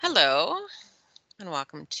Hello, and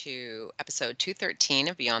welcome to episode 213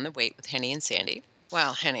 of Beyond the Weight with Henny and Sandy.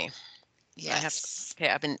 Well, Henny, Yes.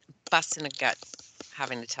 I've been busting a gut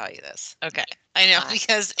having to tell you this. Okay. I know I,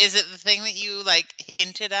 because is it the thing that you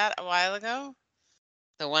hinted at a while ago?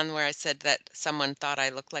 the one where I said that someone thought I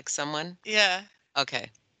looked like someone. Yeah. Okay,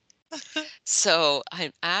 so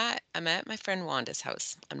I'm at my friend Wanda's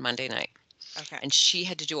house on Monday night, Okay. and she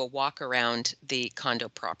had to do a walk around the condo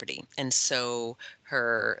property, and so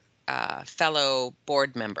her fellow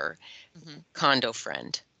board member, hmm condo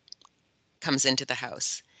friend, comes into the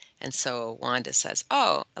house. And so Wanda says,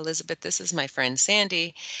 "Oh, Elizabeth, this is my friend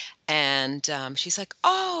Sandy." And she's like,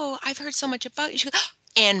 "Oh, I've heard so much about you." She goes,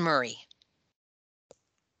 "Oh, Anne Murray."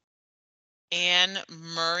 Anne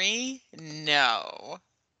Murray? No.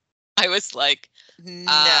 I was like,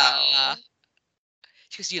 No.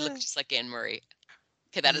 she goes, "You look just like Anne Murray."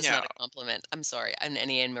 Okay, that is No. not a compliment. I'm sorry. And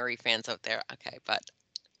any Anne Murray fans out there? Okay, but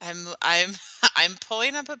I'm I'm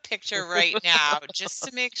pulling up a picture right now just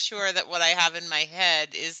to make sure that what I have in my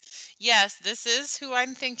head is yes, this is who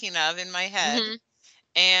I'm thinking of in my head. mhm.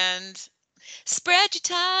 And Spread your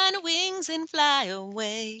tiny wings and fly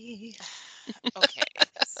away.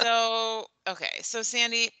 okay. So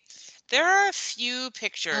Sandy, there are a few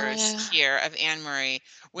pictures Uh, here of Anne Murray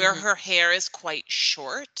where mhm. her hair is quite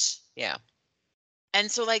short. Yeah,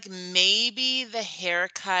 And so maybe the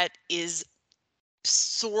haircut is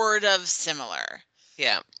sort of similar,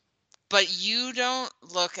 yeah, but you don't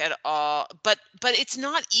look at all but it's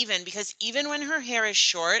not even because even when her hair is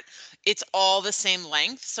short, it's all the same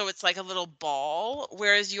length, so it's like a little ball,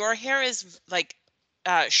 whereas your hair is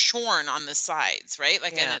shorn on the sides, right?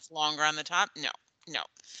 Like, and yeah. it's longer on the top. No, no.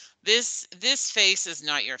 This face is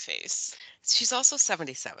not your face. She's also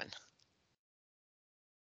 77.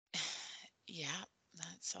 Yeah,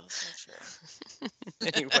 that's also true.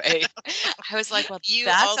 Anyway, I was like, "Well, You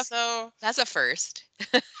that's a also that's a first."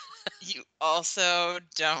 you also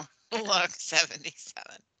don't look 77.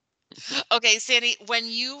 Okay, Sandy, when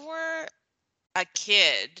you were a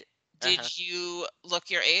kid, Uh-huh. did you look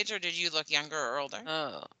your age or did you look younger or older?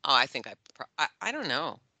 I think I don't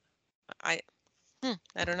know. I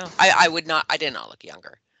I don't know. I would not I did not look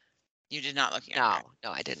younger. You did not look younger. No,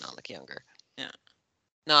 no, I did not look younger. Yeah.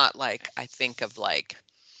 Not like I think of like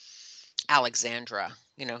Alexandra,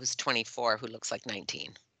 who's 24, who looks like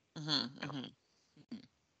 19. hmm No. hmm hmm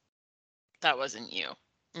That wasn't you.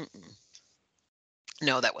 Mm-mm.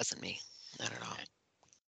 No, that wasn't me. Not at all. Okay.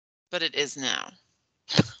 But it is now.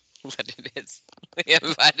 But it is. Yeah,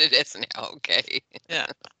 but it is now. Okay. Yeah.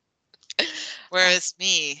 Uh, Whereas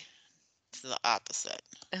me, it's the opposite.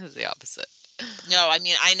 it was the opposite. No, I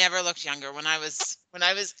mean, I never looked younger I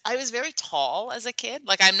was very tall as a kid.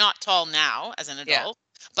 Like, I'm not tall now as an Yeah. adult,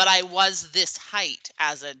 but I was this height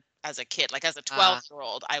as a kid. Like, as a Uh,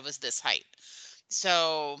 12-year-old, I was this height.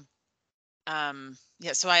 So,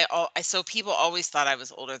 yeah, so people always thought I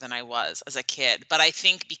was older than I was as a kid, but I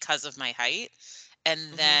think because of my height.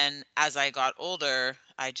 And mhm. then as I got older,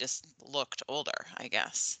 I just looked older, I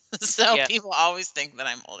guess. So Yeah. people always think that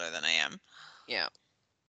I'm older than I am, Yeah.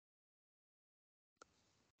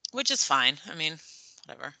 which is fine. I mean,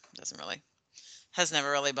 whatever. Doesn't really has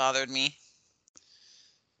never really bothered me.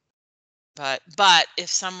 But if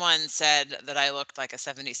someone said that I looked like a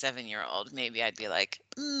 77-year-old, maybe I'd be like,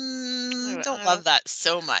 don't I love don't that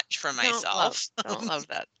so much for don't love myself. don't love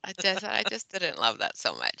that. I just didn't love that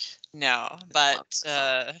so much. No, Didn't but love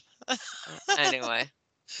that so anyway,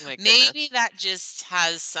 my goodness. maybe that just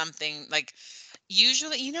has something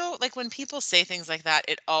usually, like when people say things like that,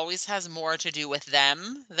 it always has more to do with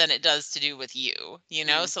them than it does to do with you, you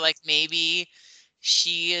know? Mm. So maybe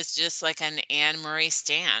she is just like an Anne Murray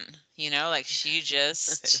stan, like she I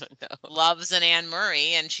just don't know. loves an Anne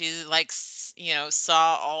Murray and she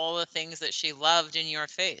saw all the things that she loved in your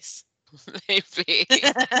face. Maybe.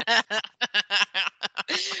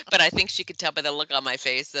 But I think she could tell by the look on my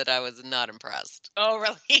face that I was not impressed. Oh,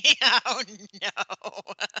 really? Oh, no.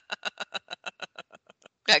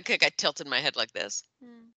 I tilted my head like this.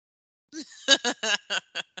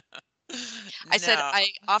 I said No.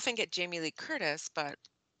 I often get Jamie Lee Curtis, but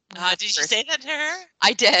that's a Did you first. say that to her?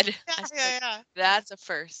 I did. Yeah, I said, yeah, that's a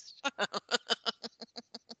first.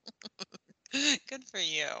 yeah. Good for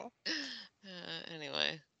you.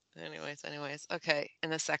 Anyway, anyways. Okay,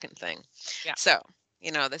 and the second thing. Yeah. So,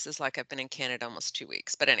 this is like I've been in Canada almost 2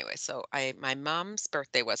 weeks. But anyway, so my mom's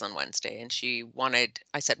birthday was on Wednesday, and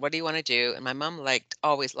I said, "What do you want to do?" And my mom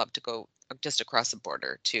always loved to go just across the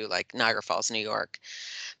border to like Niagara Falls, New York,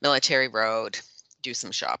 Military Road, do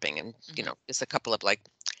some shopping, and Mhm. just a couple of like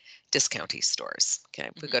discounty stores. Okay,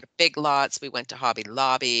 we Mhm. go to Big Lots, we went to Hobby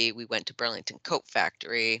Lobby, we went to Burlington Coat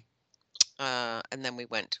Factory, and then we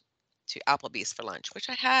went to Applebee's for lunch, which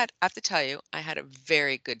I have to tell you, I had a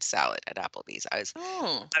very good salad at Applebee's.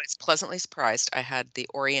 Oh, I was pleasantly surprised. I had the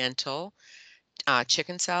Oriental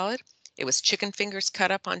chicken salad. It was chicken fingers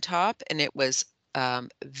cut up on top, and it was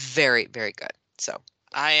very, very good. So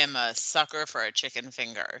I am a sucker for a chicken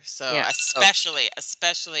finger. So yeah,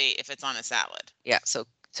 especially if it's on a salad. yeah. So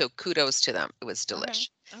kudos to them. It was Okay. delish.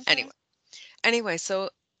 Okay. Anyway, so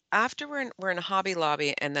after we're in a Hobby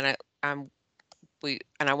Lobby, and then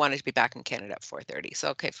I wanted to be back in Canada at 4:30. So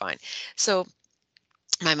okay, fine. So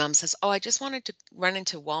my mom says, "Oh, I just wanted to run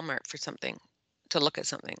into Walmart for something, to look at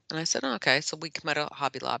something." And I said, "Oh, okay." So we come out of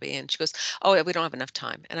Hobby Lobby, and she goes, "Oh, yeah, we don't have enough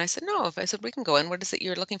time." And I said, "No." If I said we can go in, what is it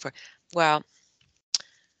you're looking for? Well,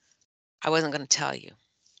 I wasn't going to tell you.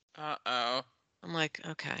 Uh-oh. I'm like,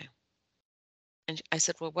 okay. And I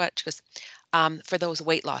said, well, what? She goes, for those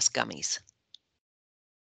weight loss gummies.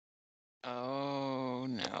 Oh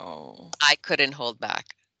no. I couldn't hold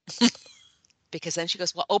back because then she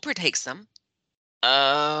goes, well, Oprah takes them.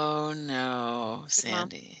 Oh no, I said,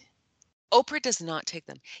 Mom, Sandy. Oprah does not take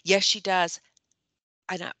them. Yes, she does.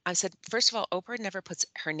 And I said, first of all, Oprah never puts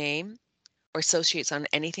her name or associates on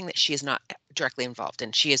anything that she is not directly involved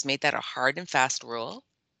in. She has made that a hard and fast rule.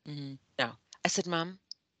 Mhm. No. I said, Mom,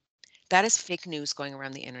 that is fake news going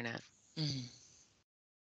around the internet. Mhm.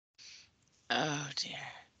 Oh dear.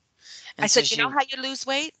 I And so said, you know she, how you lose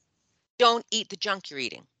weight? Don't eat the junk you're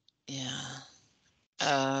eating. yeah.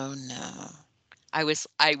 Oh no. I was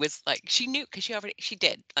like, she knew because she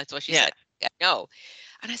did. That's what she Yeah. said. Yeah, no.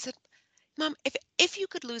 And I said, Mom, if you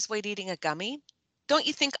could lose weight eating a gummy, don't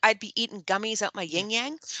you think I'd be eating gummies out my Yeah. yin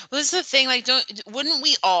yang? Well, this is the thing, like, wouldn't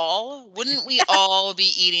we all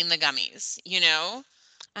be eating the gummies, you know?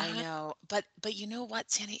 I Uh-huh. know. But you know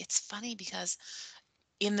what, Sandy? It's funny because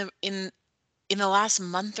in the in in the last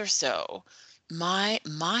month or so, my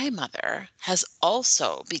mother has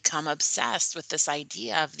also become obsessed with this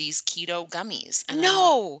idea of these keto gummies.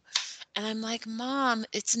 No. And I'm like, "Mom,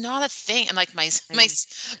 it's not a thing." And like I know.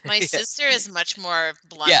 my Yeah. sister is much more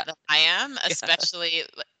Yeah. blunt than I am, Yeah. especially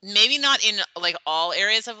maybe not in like all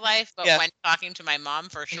areas of life, but Yeah. when talking to my mom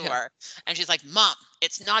for Yeah. sure. And she's like, "Mom,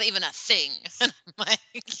 it's not even a thing." And I'm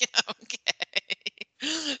like, "Yeah,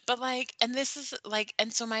 okay." But like, and this is like,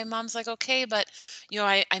 and so my mom's like, "Okay, but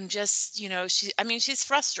I'm just, I mean, she's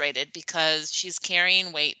frustrated because she's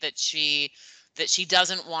carrying weight that she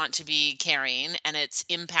doesn't want to be carrying, and it's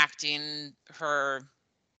impacting her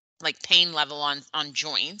like pain level on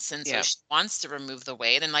joints, and so Yeah. she wants to remove the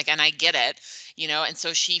weight, and like, and I get it, and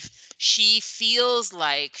so she feels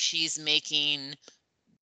like she's making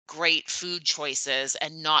great food choices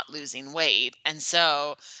and not losing weight, and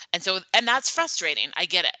that's frustrating. I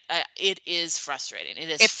get it. It is frustrating. It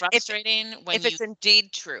is If frustrating when if you it's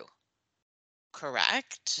indeed true.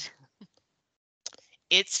 correct.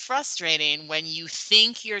 It's frustrating when you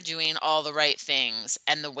think you're doing all the right things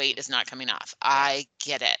and the weight is not coming off. Yeah. I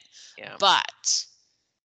get it. Yeah. But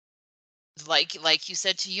like you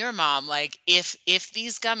said to your mom, like if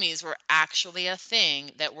these gummies were actually a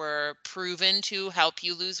thing that were proven to help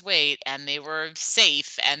you lose weight and they were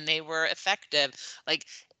safe and they were effective, like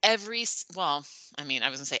well, I mean, I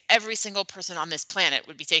was gonna say every single person on this planet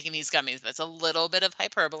would be taking these gummies. That's a little bit of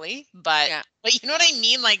hyperbole, but Yeah. you know what I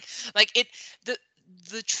mean? Like it the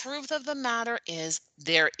the truth of the matter is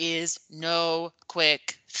there is no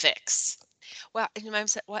quick fix. Well, and your mom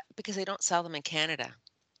said, what? Because they don't sell them in Canada.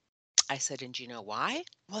 I said, and do you know why?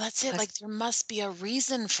 Well, that's it. Because Like there must be a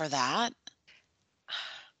reason for that.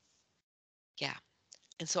 yeah.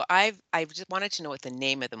 And so I just wanted to know what the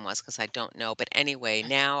name of them was because I don't know. But anyway,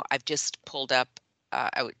 now I've just pulled up.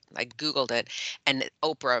 I googled it, and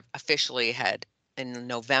Oprah officially had in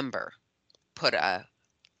November put a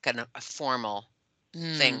kind of a formal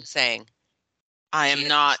Hmm. thing saying I she am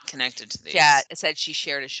had not connected to chat these. it said she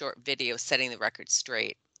shared a short video setting the record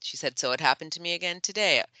straight. She said, "So it happened to me again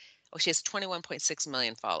today." Oh, she has 21.6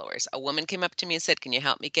 million followers. A woman came up to me and said, "Can you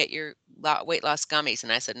help me get your weight loss gummies?"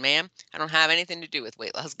 And I said, "Ma'am, I don't have anything to do with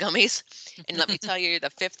weight loss gummies. And let me tell you, you're the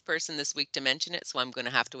fifth person this week to mention it, so I'm going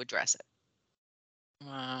to have to address it."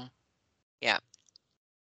 Wow. Yeah.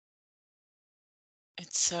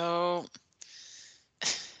 It's so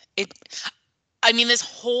it I mean, this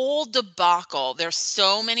whole debacle, there's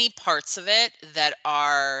so many parts of it that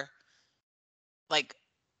are like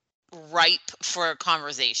ripe for a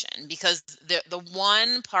conversation because the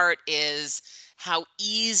one part is how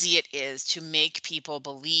easy it is to make people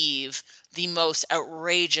believe the most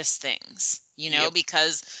outrageous things, Yep.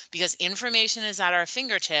 because information is at our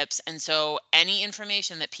fingertips, and so any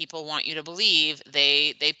information that people want you to believe,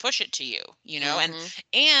 they push it to you, Mhm.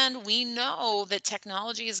 and we know that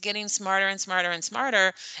technology is getting smarter and smarter and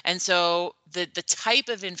smarter, and so the type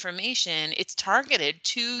of information, it's targeted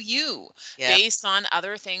to you Yep. based on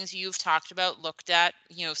other things you've talked about, looked at,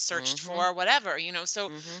 searched Mhm. for, whatever, so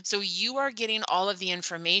Mhm. you are getting all of the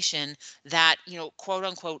information that, quote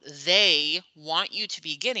unquote, they want you to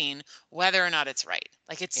be getting, whether or not it's right.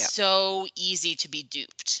 Like, it's Yep. so easy to be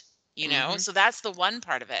duped, Mhm. so that's the one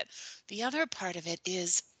part of it. The other part of it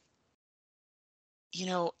is, you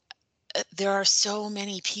know there are so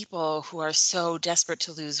many people who are so desperate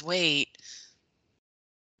to lose weight,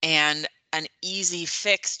 and an easy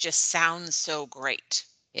fix just sounds so great.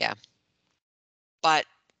 Yeah. But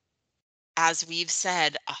as we've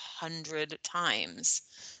said 100 times,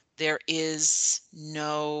 there is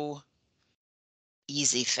no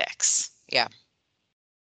easy fix. Yeah.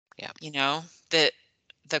 Yeah. You know, the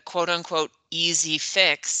quote unquote easy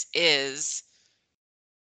fix is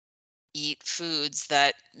eat foods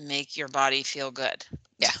that make your body feel good.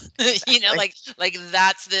 Yeah. Exactly. Like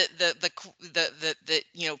that's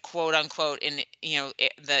the quote unquote, in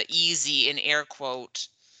the easy, in air quote,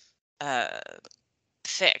 uh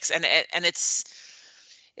fix. And it's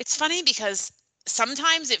funny because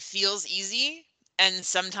sometimes it feels easy and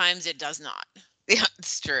sometimes it does not. Yeah,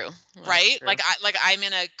 it's true. That's Right? true. I'm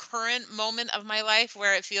in a current moment of my life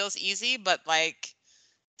where it feels easy, but like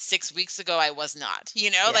 6 weeks ago I was not.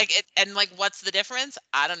 Yeah. Like it, and like, what's the difference?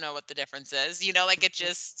 I don't know what the difference is. Like, it Mhm.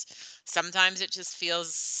 just, sometimes it just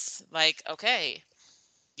feels like, okay,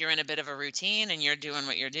 you're in a bit of a routine and you're doing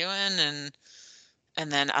what you're doing,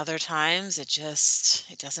 and then other times it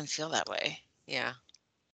doesn't feel that way. Yeah.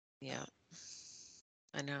 Yeah. Yeah.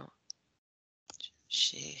 I know.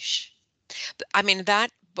 Sheesh. But, I mean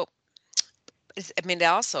that, but I mean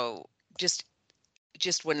also just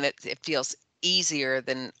just when it feels easier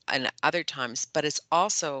than in other times, but it's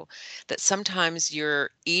also that sometimes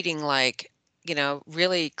you're eating like,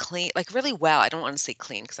 really clean, like really well. I don't want to say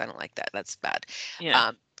clean because I don't like that. That's bad. Yeah.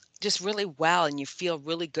 Um, just really well, and you feel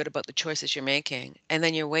really good about the choices you're making, and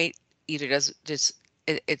then your weight either does just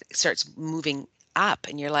it starts moving up,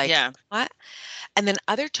 and you're like, Yeah. what? And then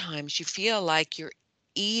other times you feel like you're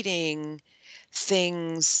eating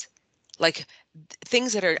things like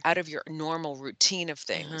things that are out of your normal routine of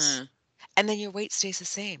things, Hmm. and then your weight stays the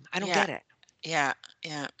same. I don't Yeah. get it. Yeah.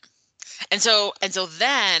 Yeah. And so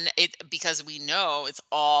then, because we know it's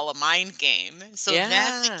all a mind game. So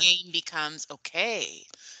then the Yeah. game becomes, okay,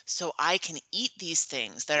 so I can eat these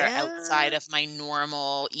things that are outside Yeah. of my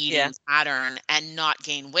normal Yeah. eating pattern and not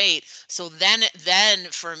gain weight. So then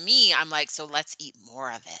for me, I'm like, so let's eat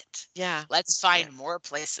more of it. Yeah. Let's Yeah. find more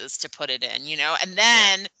places to put it in, and Yeah.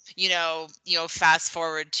 then, fast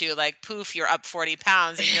forward to, like, poof, you're up 40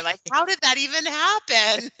 pounds and you're like, how did that even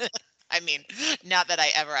happen? I mean, not that I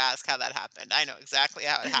ever ask how that happened. I know exactly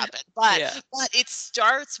how it happened. But Yeah. but it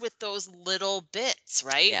starts with those little bits,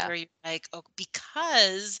 right? Yeah. Where you're like, oh,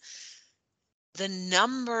 because the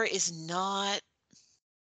number is not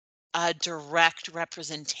a direct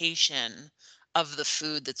representation of the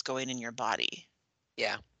food that's going in your body,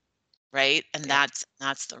 Yeah. right? And Yeah.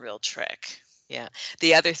 that's the real trick. Yeah.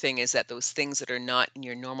 The other thing is that those things that are not in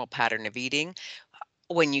your normal pattern of eating,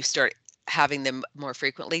 when you start having them more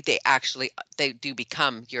frequently, they do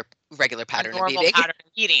become your regular A pattern of normal eating. pattern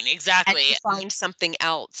of eating, And exactly. you find something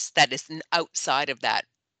else that is outside of that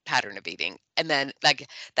pattern of eating. And then like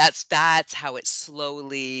that's how it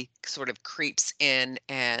slowly sort of creeps in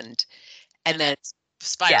and And then then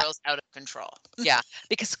yeah, spirals out of control. yeah.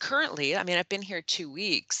 Because currently, I mean, I've been here 2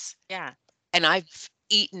 weeks Yeah. and I've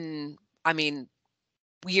eaten, I mean,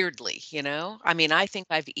 weirdly, I mean, I think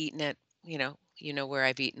I've eaten it, where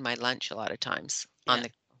I've eaten my lunch a lot of times on Yeah.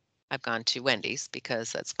 the I've gone to Wendy's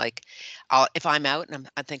because that's like, if I'm out and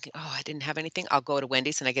I'm thinking, oh, I didn't have anything, I'll go to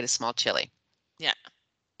Wendy's and I get a small chili, Yeah.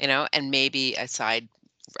 and maybe a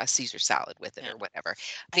Caesar salad with it Yeah. or whatever.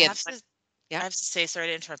 I The other have one, to yeah. I have to say, sorry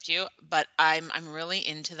to interrupt you, but I'm really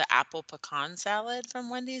into the apple pecan salad from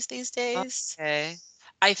Wendy's these days. Okay.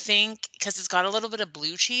 I think because it's got a little bit of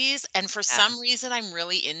blue cheese, and for Yeah. some reason I'm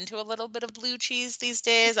really into a little bit of blue cheese these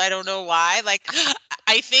days. I don't know why. Like,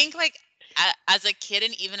 I think, like, as a kid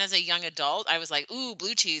and even as a young adult, I was like, "Ooh,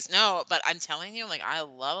 blue cheese." No, but I'm telling you, like, I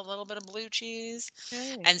love a little bit of blue cheese.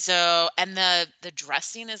 Okay. And the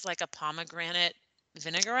dressing is like a pomegranate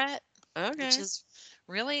vinaigrette, which Okay. is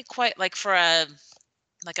really quite, like, for a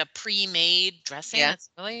pre-made dressing, Yeah.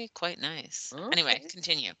 it's really quite nice. Anyway, Okay.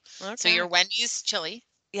 continue. So Okay. your Wendy's chili.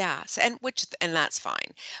 Yeah. And that's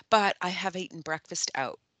fine. But I have eaten breakfast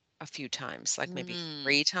out. a few times, like maybe Mm.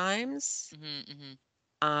 3 times, Mhm, mhm.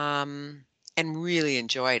 um, and really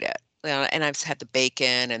enjoyed it. And I've had the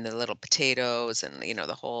bacon and the little potatoes and,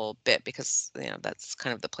 the whole bit because, that's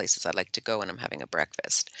kind of the places I like to go when I'm having a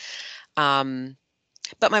breakfast. Um,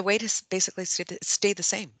 but my weight has basically stayed the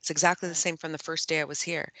same. It's exactly the Right, same from the first day I was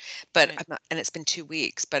here. But right. I'm not, and it's been 2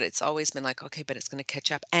 weeks, but it's always been like, okay, but it's going to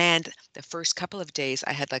catch up. And the first couple of days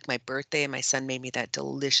I had like my birthday and my son made me that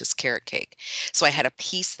delicious carrot cake. So I Mm, had a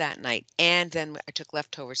piece that night and then I took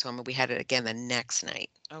leftovers home and we had it again the next night.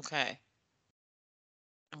 okay,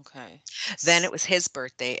 okay. Then it S was his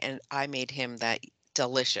birthday, and I made him that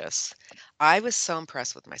delicious. I was so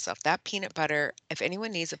impressed with myself. That peanut butter, if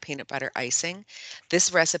anyone needs a peanut butter icing,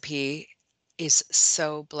 this recipe is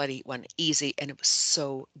so bloody one easy and it was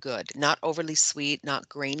so good. Not overly sweet, not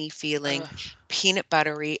grainy feeling, Ugh. peanut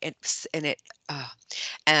buttery and it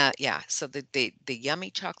yeah, so the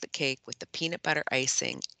yummy chocolate cake with the peanut butter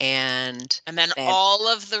icing And then and all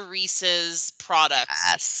of the Reese's products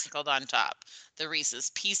yes. sprinkled on top. The Reese's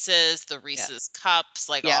Pieces, the Yeah. Reese's Cups,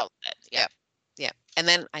 like Yeah. all of it. Yep. Yep. Yeah, and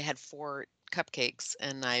then I had 4 cupcakes,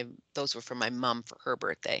 and those were for my mom for her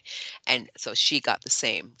birthday, and so she got the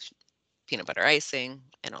same peanut butter icing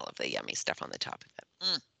and all of the yummy stuff on the top of it.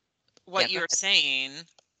 Mm. Yeah, What go you're ahead. saying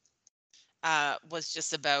was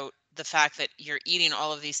just about the fact that you're eating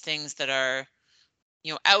all of these things that are,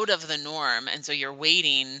 out of the norm, and so you're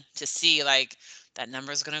waiting to see like that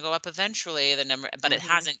number is going to go up eventually, the number, but it Mhm.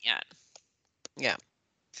 hasn't yet. Yeah.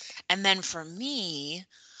 And then for me,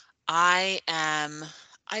 I am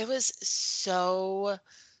I was so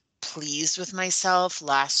pleased with myself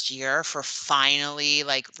last year for finally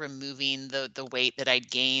like removing the weight that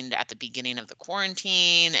I'd gained at the beginning of the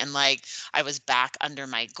quarantine, and like I was back under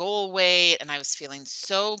my goal weight and I was feeling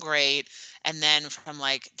so great. And then from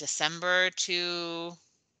like December to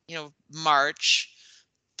March,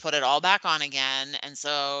 put it all back on again. And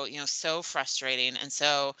so, so frustrating. And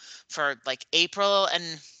so for like April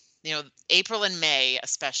and May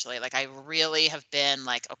especially, like I really have been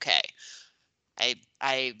like, okay,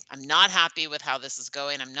 I'm not happy with how this is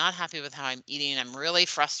going. I'm not happy with how I'm eating. I'm really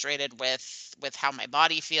frustrated with how my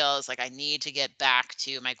body feels. Like I need to get back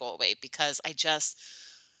to my goal weight because I just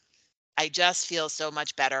feel so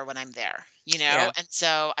much better when I'm there, you know? Yeah. And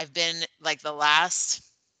so I've been like the last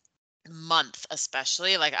month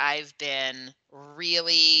especially, like I've been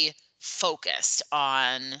really focused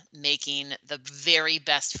on making the very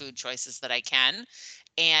best food choices that I can,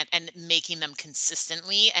 and making them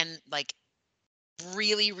consistently, and like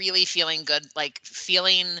really, really feeling good, like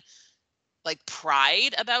feeling like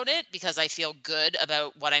pride about it because I feel good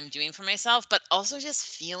about what I'm doing for myself, but also just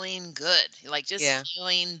feeling good, like Yeah. just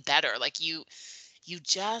feeling better. Like you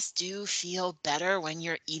just do feel better when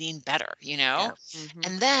you're eating better, you know? Yeah. Mhm.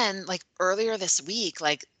 And then like earlier this week,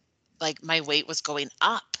 like my weight was going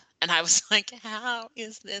up. And I was like, how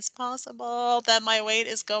is this possible that my weight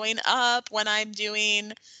is going up when I'm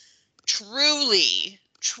doing truly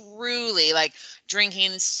like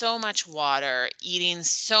drinking so much water, eating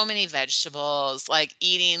so many vegetables, like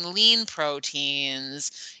eating lean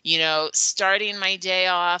proteins, starting my day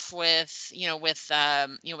off with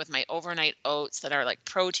my overnight oats that are like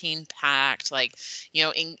protein packed, like,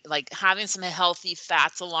 in like having some healthy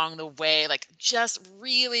fats along the way, like just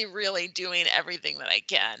really, really doing everything that I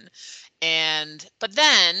can. And but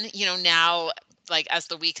then, now like as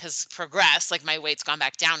the week has progressed, like my weight's gone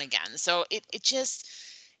back down again. So it just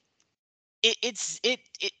it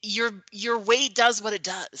your weight does what it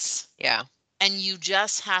does. Yeah. And you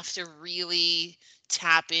just have to really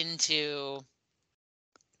tap into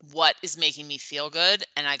what is making me feel good,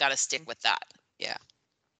 and I got to stick Mm. with that, Yeah.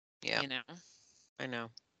 Yeah. you know. I know.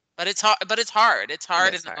 But it's hard, it's It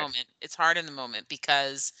hard in is the hard. moment. It's hard in the moment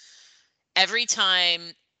because every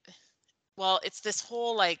time, well, it's this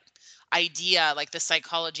whole like idea, like the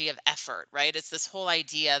psychology of effort, right? It's this whole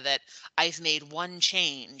idea that I've made one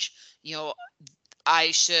change, you know,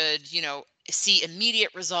 I should, see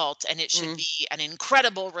immediate result, and it should Mm. be an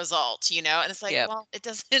incredible result, and it's like, Yep. well, it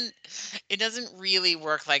doesn't really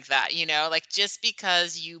work like that, like just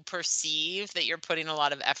because you perceive that you're putting a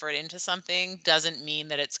lot of effort into something doesn't mean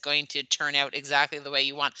that it's going to turn out exactly the way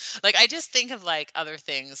you want. Like I just think of like other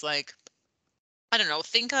things, like I don't know,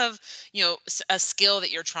 think of, a skill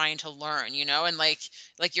that you're trying to learn, and like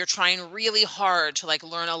you're trying really hard to like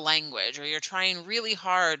learn a language, or you're trying really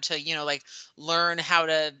hard to, like learn how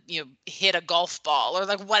to, hit a golf ball, or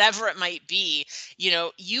like whatever it might be.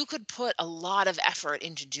 You could put a lot of effort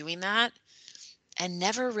into doing that, and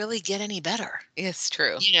never really get any better. It's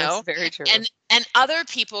true. You That's know, very true. and other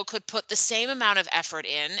people could put the same amount of effort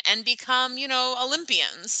in and become,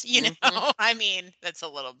 Olympians, Mhm. I mean, that's a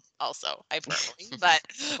little also hyperbole, but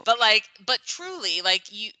like, but truly, like,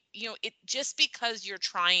 it just because you're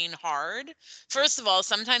trying hard. First of all,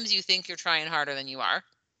 sometimes you think you're trying harder than you are.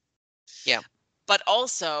 Yeah. But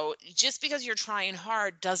also, just because you're trying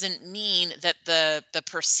hard doesn't mean that the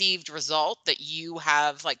perceived result that you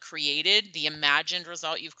have, like, created, the imagined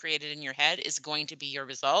result you've created in your head, is going to be your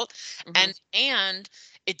result. Mhm. And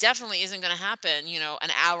it definitely isn't going to happen,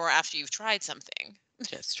 an hour after you've tried something.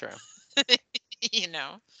 That's true. you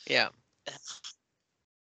know Yeah.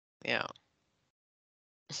 Yeah.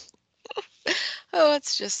 Oh,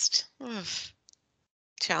 it's just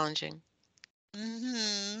challenging,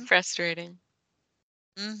 mhm. frustrating.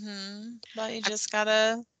 But you I've, just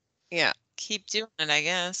gotta yeah, keep doing it, I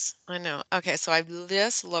guess. I know. Okay, so I've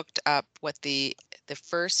just looked up what the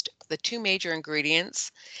two major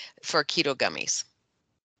ingredients for keto gummies.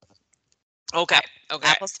 Okay. Apple,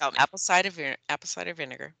 Okay, tell me. apple cider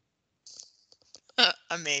vinegar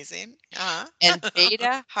Amazing. Uh-huh. and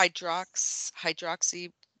beta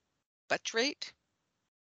hydroxy butyrate,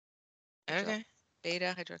 hydro, Okay.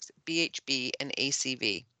 beta hydroxy BHB and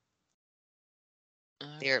ACV.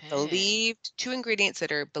 They're Okay. believed two ingredients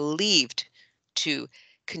that are believed to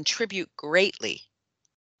contribute greatly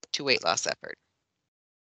to weight loss effort.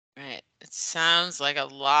 Right. It sounds like a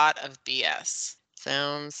lot of BS.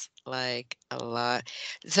 Sounds like a lot.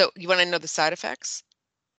 So you want to know the side effects?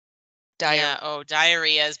 Yeah. Diarrhea. Oh,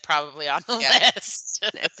 diarrhea is probably on the Yeah, list.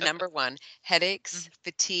 it's number one. Headaches, Mhm.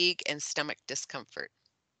 fatigue, and stomach discomfort.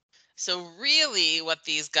 So really what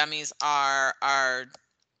these gummies are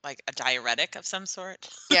like a diuretic of some sort?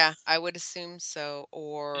 Yeah, I would assume so.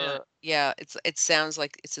 Yeah. Or yeah, it sounds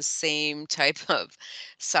like it's the same type of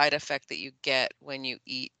side effect that you get when you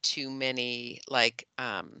eat too many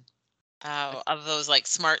Oh, of those like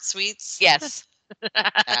smart sweets? yes,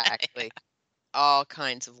 exactly. All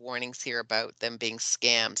kinds of warnings here about them being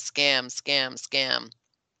scam, scam, scam, scam.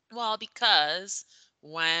 Well, because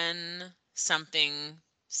when something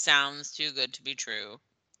sounds too good to be true,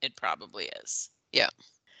 it probably is. Yeah.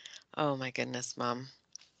 Oh my goodness, Mom.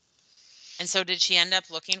 And so did she end up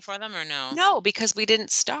looking for them or no? No, because we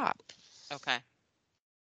didn't stop. Okay.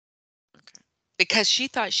 Okay. Because she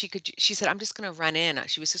thought she said, I'm just gonna run in.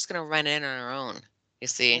 She was just gonna run in on her own, you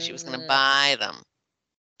see, and she was gonna Mm. buy them.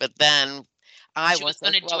 But then And I she was was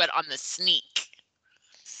like, gonna do well, it on the sneak.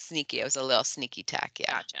 sneaky. I was a little sneaky tack,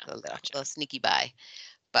 yeah. Gotcha. A little Gotcha. sneaky buy.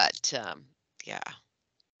 But yeah.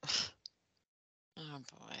 Oh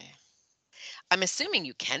boy. I'm assuming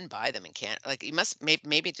you can buy them in can like you must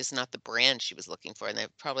maybe just not the brand she was looking for. And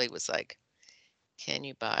it probably was like, can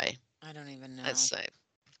you buy, I don't even let's know. say,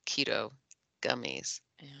 keto gummies?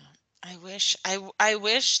 Yeah. I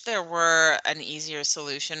wish there were an easier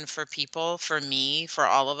solution for people, for me, for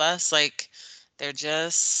all of us. Like there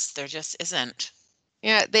just isn't.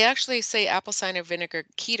 Yeah, they actually say apple cider vinegar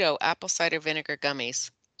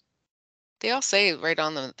gummies. They all say right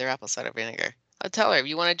on them they're apple cider vinegar. I'll tell her, if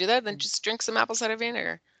you want to do that, then Mm. just drink some apple cider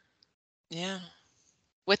vinegar Yeah.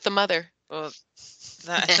 with the mother. Well,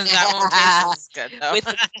 that won't taste as good though.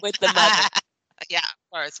 with the mother. Yeah, of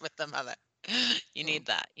course, with the mother. You Mm, need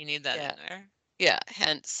that. You need that in yeah, there. yeah.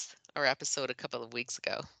 Hence our episode a couple of weeks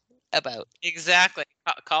ago about Exactly.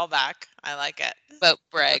 Call back. I like it.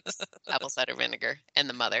 Bragg's apple cider vinegar and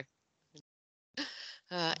the mother,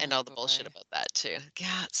 and Oh all the bullshit boy. about that too.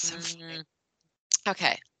 Yeah, it's so funny. Mm,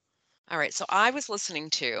 Okay, all right. So I was listening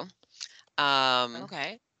to um,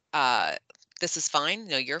 okay. uh, "This Is Fine."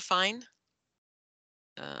 No, you're fine.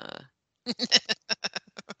 Uh,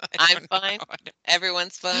 I I'm don't fine. know.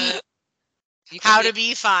 Everyone's fine. You can How be to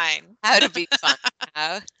be fine. how to be fine.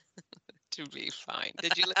 How to be fine.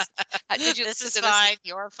 Did you listen? Did you This listen is to this? fine.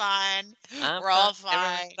 You're fine. I'm We're fine. all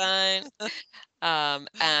Everyone's fine. fine.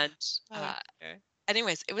 And Okay.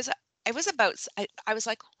 anyways, it was about. I was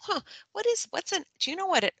like, huh, what's an? Do you know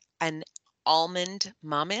what an almond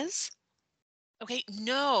mum is? Okay,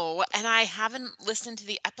 no, and I haven't listened to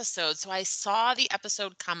the episode, so I saw the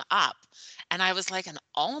episode come up, and I was like, "An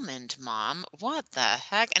almond mom? What the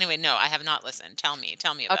heck?" Anyway, no, I have not listened. Tell me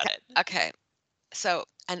Okay, about it. okay. So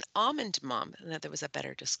an almond mom. No, there was a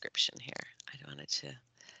better description here. I wanted to.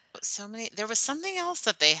 So many there was something else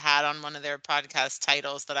that they had on one of their podcast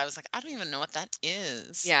titles that I was like, "I don't even know what that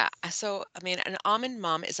is." Yeah. So I mean, an almond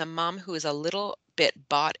mom is a mom who is a little bit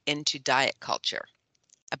bought into diet culture.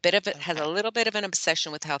 A bit of it has a Okay. little bit of an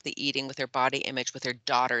obsession with healthy eating, with her body image, with her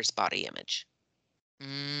daughter's body image.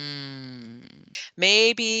 Mm.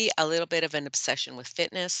 Maybe a little bit of an obsession with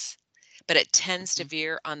fitness, but it tends to Mhm.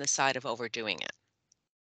 veer on the side of overdoing it.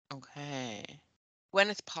 Okay.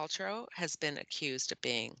 Gwyneth Paltrow has been accused of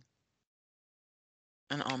being.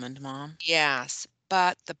 An almond mom. Yes,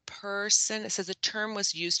 but the person, it says a term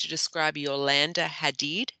was used to describe Yolanda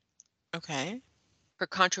Hadid, Okay. her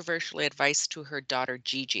controversial advice to her daughter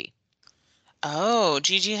Gigi. Oh,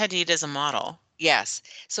 Gigi Hadid is a model. Yes.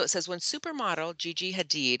 So it says when supermodel Gigi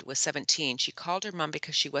Hadid was 17, she called her mom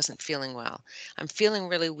because she wasn't feeling well. I'm feeling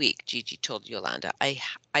really weak, Gigi told Yolanda.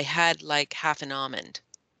 I had like half an almond.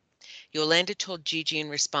 Yolanda told Gigi in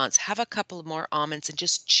response, have a couple more almonds and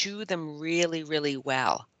just chew them really, really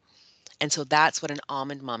well. And so that's what an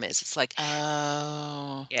almond mom is. It's like,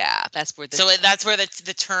 Oh. yeah, that's where the So that's where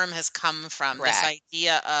the term has come from, this correct.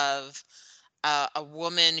 idea of a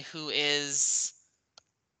woman who is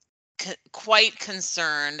quite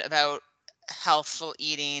concerned about healthful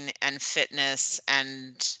eating and fitness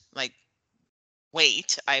and like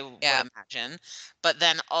weight, I would Yeah, imagine, but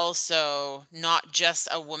then also not just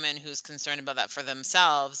a woman who's concerned about that for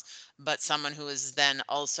themselves, but someone who is then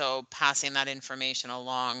also passing that information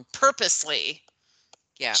along purposely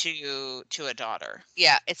yeah. to a daughter.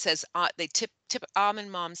 Yeah, it says they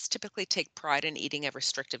almond moms typically take pride in eating a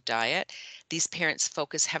restrictive diet. These parents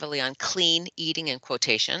focus heavily on clean eating in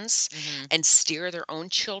quotations Hmm. and steer their own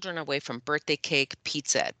children away from birthday cake,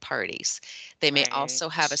 pizza at parties. They may Right. also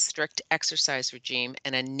have a strict exercise regime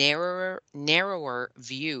and a narrower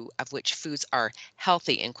view of which foods are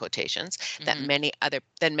healthy in quotations Hmm. than many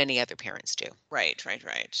other parents do. Right, right,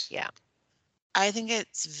 right. Yeah. I think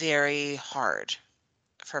it's very hard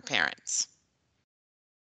for parents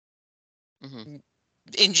Hmm.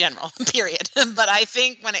 in general, period. But I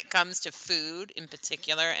think when it comes to food in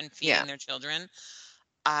particular and Yeah. feeding their children,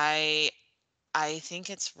 I I think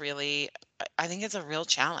it's really I think it's a real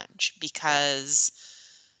challenge Yeah.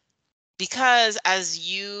 because as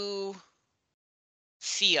you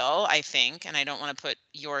feel, I think, and I don't want to put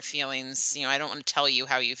your feelings, I don't want to tell you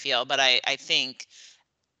how you feel, but I think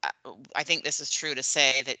this is true to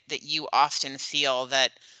say that you often feel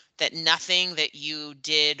that nothing that you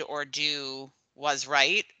did or do was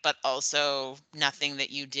right, but also nothing that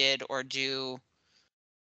you did or do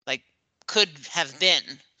like could have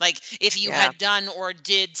been. Like if you Yeah. had done or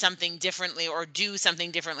did something differently or do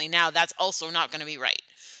something differently now, that's also not going to be right.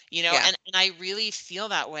 Yeah. And I really feel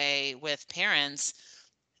that way with parents,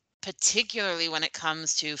 particularly when it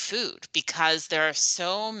comes to food, because there are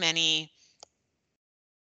so many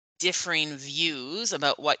differing views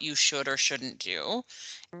about what you should or shouldn't do,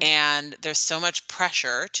 Mhm. and there's so much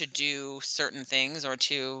pressure to do certain things or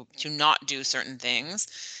to not do certain things.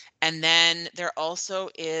 And then there also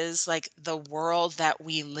is like the world that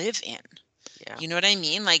we live in. Yeah. You know what I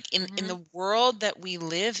mean? Like in Hmm. the world that we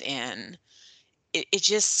live in, it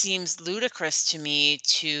just seems ludicrous to me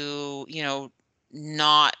to,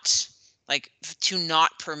 not to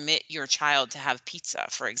not permit your child to have pizza,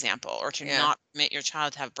 for example, or to Yeah. not permit your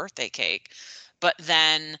child to have birthday cake. But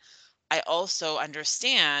then I also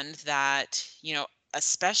understand that,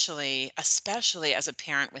 especially as a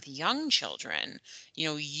parent with young children,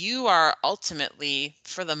 you are ultimately,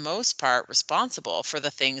 for the most part, responsible for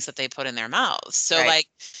the things that they put in their mouths. So Right. like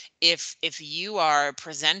if you are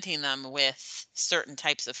presenting them with certain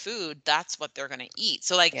types of food, that's what they're going to eat.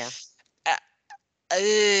 So like Yeah. uh,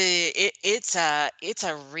 it's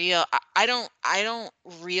a real I don't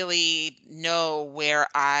really know where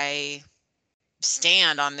I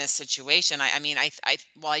stand on this situation. I mean,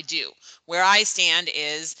 well, I do. Where I stand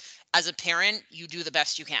is, as a parent, you do the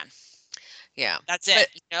best you can. Yeah. That's it.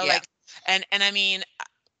 But yeah. Like, and I mean,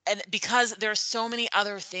 and because there's so many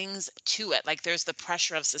other things to it. Like, there's the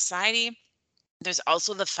pressure of society. There's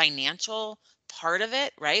also the financial part of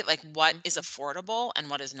it, right? Like, what is Mhm. affordable and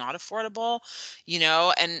what is not affordable,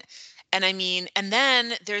 and I mean, and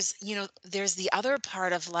then there's the other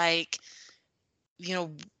part of like,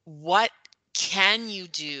 what can you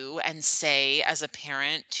do and say as a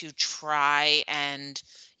parent to try and,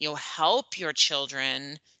 help your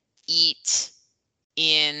children eat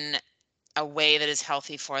in a way that is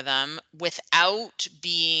healthy for them without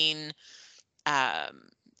being um,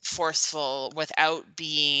 forceful, without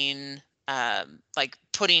being like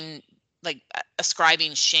putting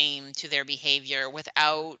ascribing shame to their behavior,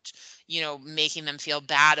 without making them feel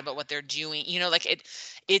bad about what they're doing. Like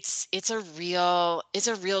it's a real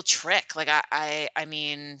trick. Like I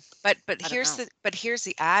mean, I don't know. But here's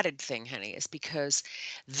the added thing, honey, is because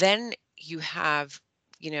then you have,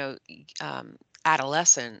 you know,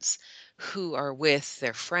 adolescents who are with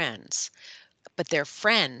their friends, but their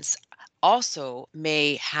friends also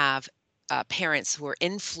may have parents who are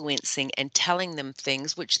influencing and telling them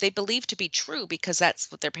things which they believe to be true because that's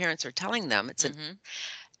what their parents are telling them. Mhm.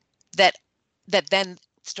 That that then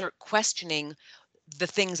start questioning the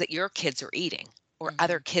things that your kids are eating or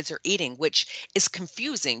other Mhm. kids are eating, which is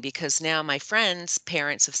confusing because now my friends'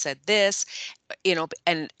 parents have said this, and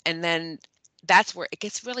then that's where it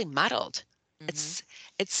gets really muddled. Mhm.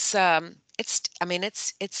 It's I mean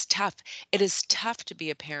it's tough. It is tough to be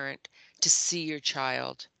a parent to see your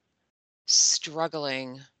child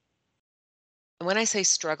struggling. And when I say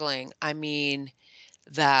struggling, I mean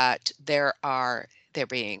that they're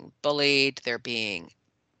being bullied, they're being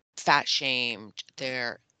fat shamed, Right.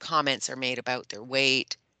 their comments are made about their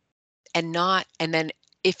weight, and then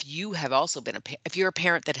if you have also been if you're a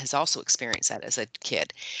parent that has also experienced that as a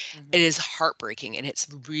kid, it Mhm. is heartbreaking and it's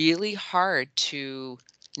really hard to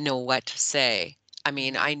know what to say. I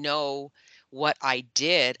mean, I Mhm. know what I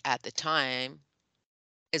did at the time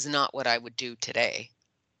is not what I would do today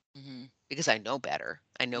Mhm. because I know better.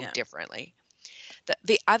 I know Yeah. differently.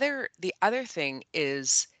 The other thing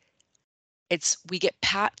is it's we get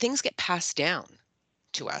things get passed down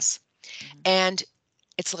to Mhm. us. Mhm. And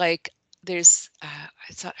it's like there's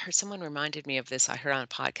heard someone reminded me of this. I heard on a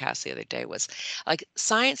podcast the other day was like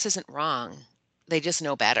science isn't wrong. They just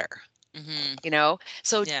know better, Mhm. you know?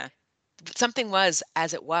 So Yeah. something was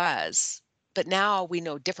as it was, but now we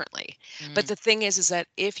know differently. But Mhm. the thing is that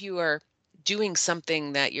if you are doing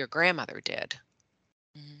something that your grandmother did,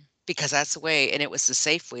 Mhm. because that's the way and it was the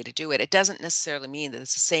safe way to do it, it doesn't necessarily mean that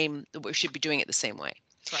it's the same that we should be doing it the same way.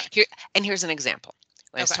 Here Correct. and here's an example.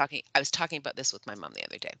 When Okay. I was talking about this with my mom the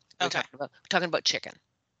other day. Okay. We're talking about chicken.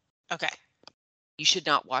 Okay. You should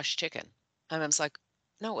not wash chicken. My mom's like,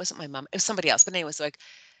 no, it wasn't my mom. It was somebody else. But anyway, it's like,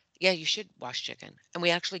 yeah, you should wash chicken. And we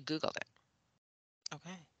actually Googled it.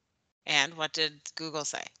 Okay. And what did Google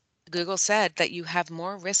say? Google said that you have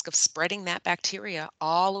more risk of spreading that bacteria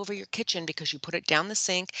all over your kitchen because you put it down the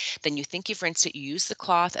sink, then you think you've rinsed it, you use the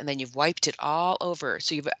cloth, and then you've wiped it all over.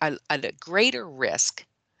 So you've a greater risk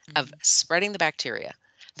of Mhm. spreading the bacteria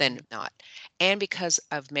than Mhm. not. And because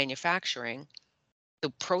of manufacturing, the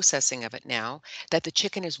processing of it now, that the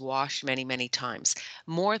chicken is washed many, many times.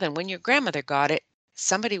 More than when your grandmother got it,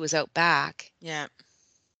 somebody was out back, Yeah.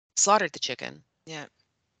 slaughtered the chicken. Yeah.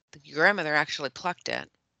 Your grandmother actually plucked it,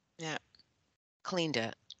 Yeah. cleaned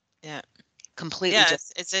it, Yeah. completely Yeah,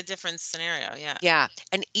 just it's a different scenario. Yeah. yeah.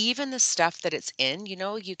 And even the stuff that it's in,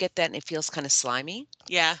 you get that and it feels kind of slimy.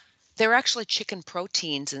 Yeah. They're actually chicken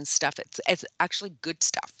proteins and stuff. It's actually good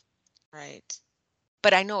stuff. Right.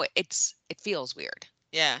 But I know it feels weird,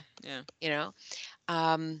 Yeah. Yeah. you know?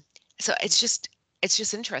 Um, so it's just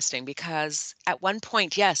interesting because at one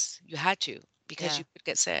point, yes, you had to because Yeah. you could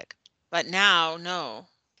get sick. But now, no.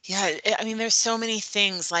 Yeah, I mean, there's so many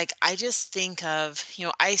things. Like, I just think of,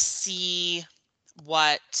 I see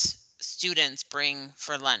what students bring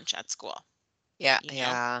for lunch at school, Yeah, you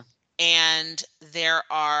know, yeah, and there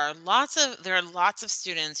are lots of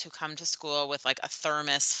students who come to school with like a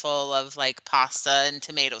thermos full of like pasta and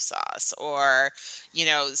tomato sauce, or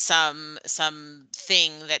some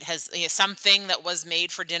thing that has something that was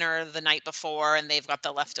made for dinner the night before and they've got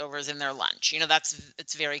the leftovers in their lunch.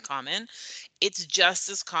 It's very common. It's just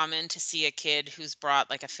as common to see a kid who's brought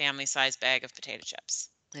like a family size bag of potato chips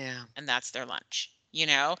yeah, and that's their lunch.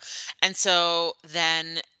 And so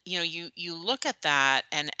then you look at that,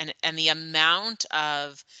 and the amount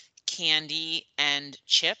of candy and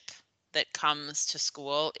chip that comes to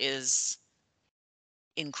school is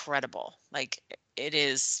incredible. Like, it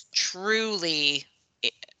is truly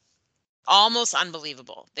i- almost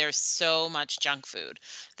unbelievable. There's so much junk food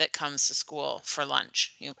that comes to school for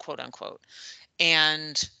lunch, quote unquote.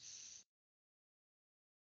 And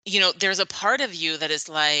there's a part of you that is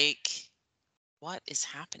like, what is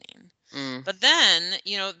happening? mm, But then,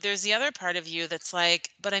 there's the other part of you that's like,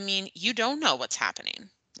 but I mean, you don't know what's happening,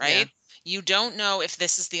 yeah, right? You don't know if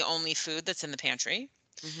this is the only food that's in the pantry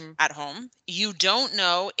hmm at home. You don't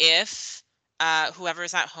know if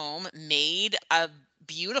whoever's at home made a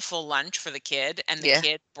beautiful lunch for the kid and the yeah,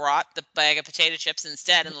 kid brought the bag of potato chips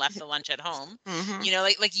instead and left the lunch at home. hmm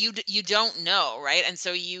Like you don't know, right? And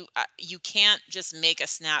so you can't just make a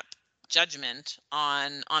snap judgment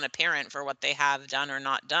on a parent for what they have done or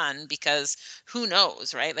not done, because who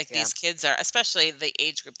knows, right? Like, yeah, these kids are, especially the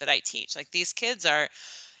age group that I teach, like, these kids are,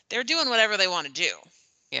 they're doing whatever they want to do,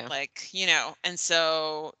 yeah, like, and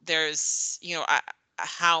so there's,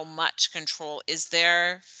 how much control is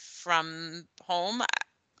there from home?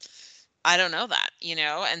 I don't know that,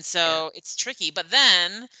 and yeah, so it's tricky. But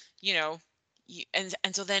then, you know,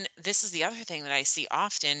 and so then this is the other thing that I see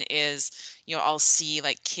often is, I'll see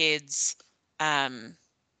like kids, um,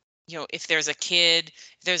 if there's a kid,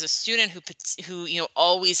 if there's a student who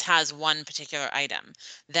always has one particular item,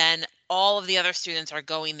 then all of the other students are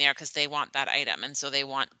going there because they want that item, and so they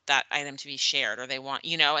want that item to be shared, or they want,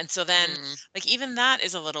 and so then, Mm, like, even that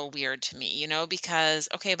is a little weird to me, because,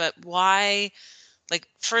 okay, but why, like,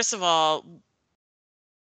 first of all,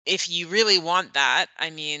 if you really want that, I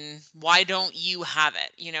mean, why don't you have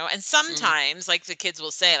it, and mm, sometimes, like, the kids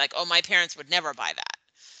will say, like, oh, my parents would never buy that,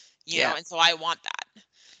 yeah, and so I want that.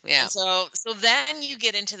 yeah, And so then you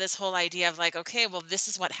get into this whole idea of, like, okay, well, this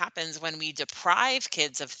is what happens when we deprive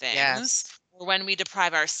kids of things, yes, or when we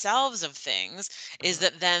deprive ourselves of things, is mhm,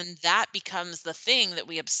 that then that becomes the thing that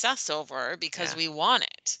we obsess over because yeah, we want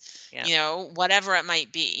it, yeah, whatever it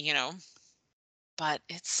might be. But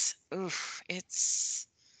it's, oof, it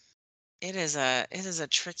is a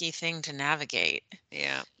tricky thing to navigate,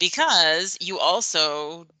 yeah, because you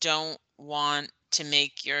also don't want to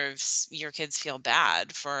make your kids feel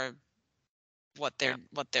bad for what yeah,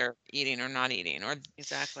 they're eating or not eating, or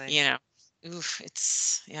exactly. you know oof,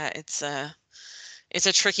 it's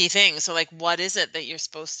a tricky thing. So, like, what is it that you're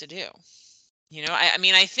supposed to do? I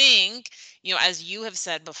mean, I think, as you have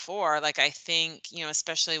said before, like, I think,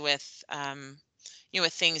 especially with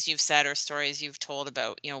with things you've said or stories you've told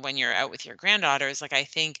about, when you're out with your granddaughters, like, I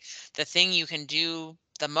think the thing you can do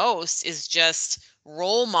the most is just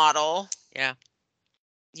role model, Yeah,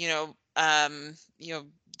 you know, um, you know,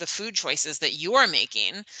 the food choices that you're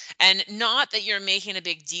making, and not that you're making a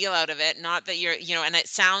big deal out of it, not that and it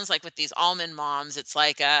sounds like with these almond moms, it's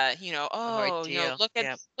like, a oh, ordeal.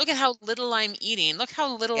 Yeah, look at how little I'm eating, look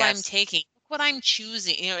how little I'm yes, taking, look what I'm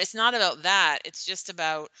choosing. It's not about that. It's just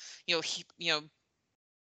about,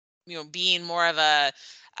 being more of a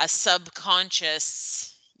subconscious,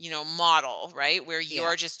 model, right? Where yeah,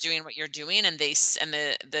 you're just doing what you're doing, and and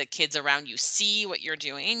the kids around you see what you're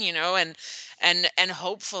doing, and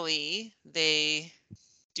hopefully they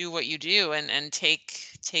do what you do, and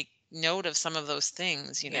take note of some of those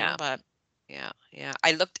things, yeah, but yeah, yeah.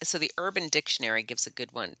 I looked, so the Urban Dictionary gives a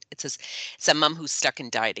good one. It says it's a mom who's stuck in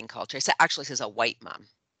dieting culture. It actually says a white mom.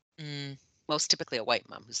 mm, Most typically a white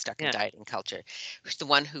mom who's stuck in yeah, dieting culture, who's the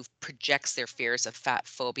one who projects their fears of fat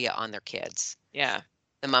phobia on their kids. yeah,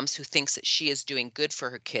 The moms who thinks that she is doing good for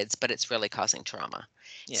her kids, but it's really causing trauma.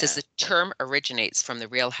 It says yeah, the term originates from the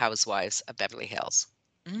Real Housewives of Beverly Hills.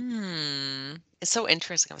 mm, It's so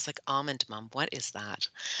interesting. I was like, almond mom, what is that?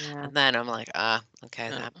 yeah, And then I'm like, okay,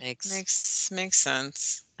 yeah. Makes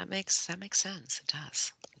sense. that makes sense. It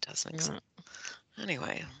does. It does make sense. Yeah.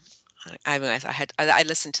 Anyway, I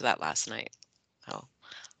listened to that last night. Oh,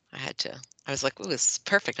 I had to. I was like, ooh, this is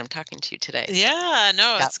perfect. I'm talking to you today. So Yeah,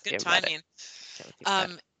 no, chat it's with you good about it. timing. Chat with you about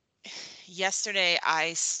it. Um, Yesterday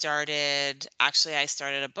I started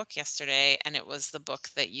a book yesterday, and it was the book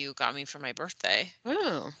that you got me for my birthday.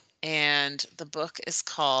 Oh, And the book is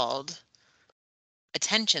called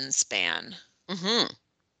Attention Span: mm-hmm.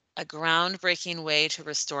 A Groundbreaking Way to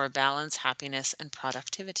Restore Balance, Happiness, and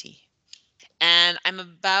Productivity. And I'm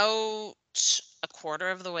about a quarter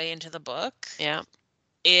of the way into the book. Yeah.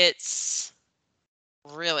 It's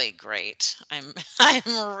really great. I'm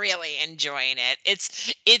really enjoying it.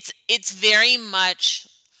 It's very much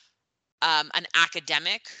an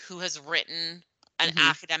academic who has written an Mm-hmm.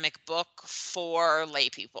 academic book for lay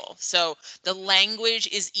people. So the language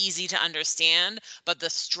is easy to understand, but the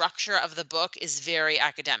structure of the book is very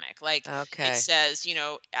academic. Like, it Okay. says,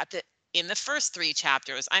 in the first three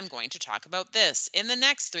chapters, I'm going to talk about this. In the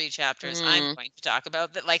next three chapters, I'm Mm, going to talk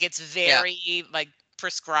about that. Like, it's yeah. very, like,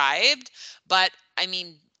 prescribed, but I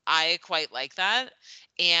mean, I quite like that.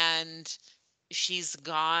 And she's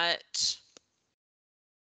got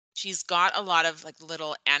she's got a lot of, like,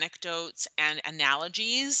 little anecdotes and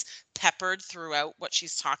analogies peppered throughout what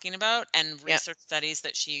she's talking about, and Yeah. research studies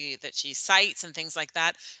that she cites and things like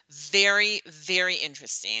that. Very, very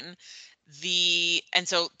interesting. And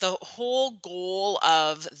so the whole goal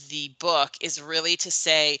of the book is really to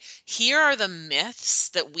say, here are the myths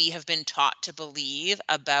that we have been taught to believe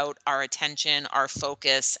about our attention, our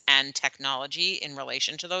focus, and technology in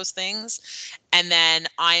relation to those things. And then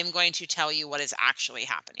I'm going to tell you what is actually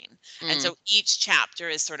happening. And Mm, so each chapter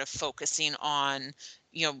is sort of focusing on,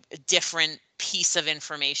 a different piece of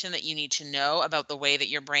information that you need to know about the way that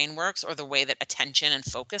your brain works, or the way that attention and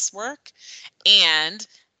focus work. And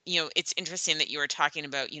it's interesting that you were talking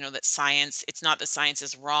about, that science, it's not that science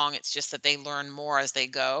is wrong, it's just that they learn more as they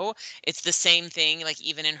go. It's the same thing, like,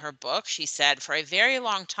 even in her book, she said, for a very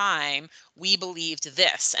long time, we believed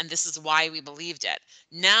this, and this is why we believed it.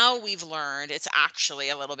 Now we've learned it's actually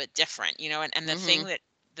a little bit different, and mm-hmm.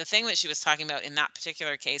 the thing that she was talking about in that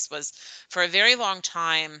particular case was, for a very long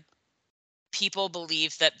time, people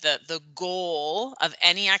believed that the goal of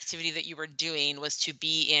any activity that you were doing was to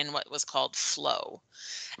be in what was called flow.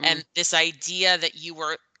 Mm. And this idea that you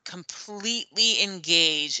were completely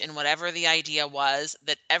engaged in whatever the idea was,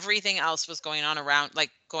 that everything else was going on around, like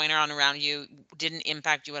going on around you, didn't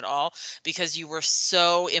impact you at all because you were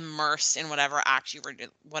so immersed in whatever act you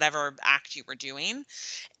were doing.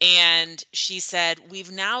 And she said,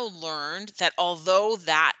 we've now learned that although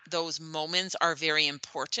that those moments are very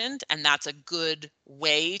important and that's a good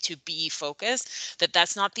way to be focused, that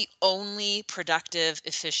that's not the only productive,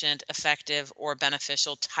 efficient, effective, or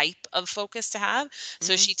beneficial type of focus to have.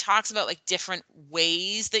 So Mhm. she talks about like different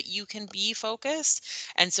ways that you can be focused.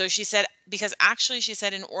 And so she said, because actually she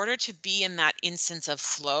said, in order to be in that instance of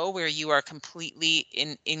flow where you are completely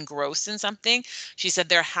engrossed in something, she said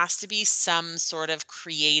there has to be some sort of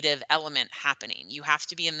creative element happening. You have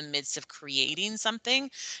to be in the midst of creating something.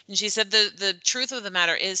 And she said the truth of the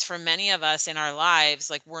matter is, for many of us in our lives,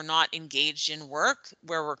 like, we're not engaged in work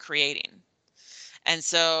where we're creating. And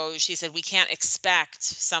so she said we can't expect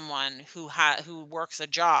someone who works a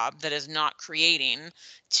job that is not creating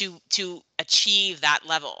to achieve that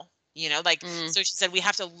level. Like, Mm. so she said we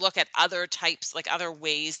have to look at other types, like other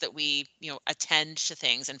ways that we, attend to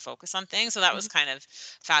things and focus on things. So that was Mhm. kind of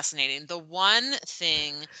fascinating. The one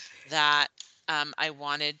thing that I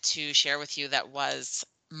wanted to share with you that was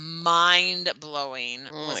mind blowing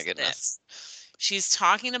Oh my was goodness. this. She's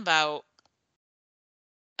talking about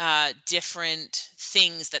different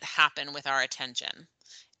things that happen with our attention.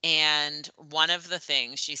 And one of the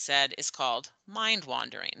things she said is called mind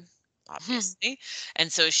wandering, Hmm. obviously.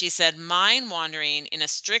 And so she said, mind wandering in a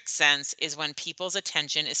strict sense is when people's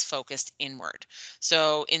attention is focused inward.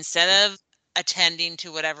 So instead of attending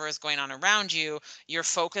to whatever is going on around you, you're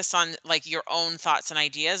focused on like your own thoughts and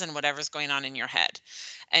ideas and whatever's going on in your head.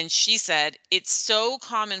 And she said, it's so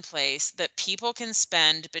commonplace that people can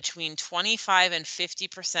spend between 25 and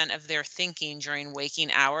 50% of their thinking during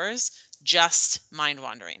waking hours just mind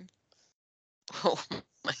wandering. Oh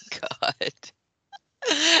my God.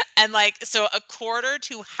 And like, so a quarter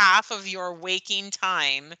to half of your waking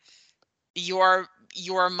time, your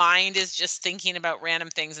mind is just thinking about random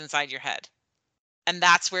things inside your head. And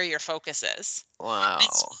that's where your focus is. And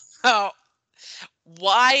Wow. so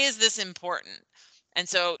why is this important? And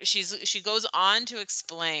so she goes on to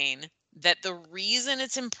explain that the reason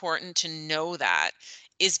it's important to know that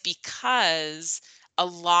is because a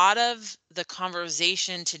lot of the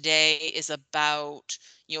conversation today is about,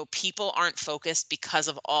 people aren't focused because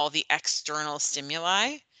of all the external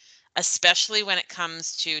stimuli, especially when it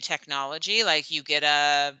comes to technology. Like, you get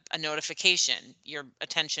a notification, your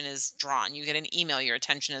attention is drawn. You get an email, your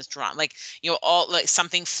attention is drawn. Like, all like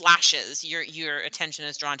something flashes, your attention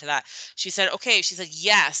is drawn to that. She said, okay, she said,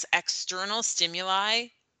 yes, external stimuli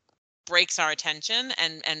breaks our attention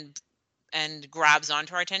and grabs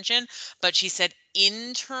onto our attention. But she said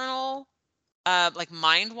internal, like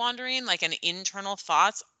mind wandering, like an internal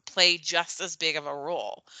thoughts play just as big of a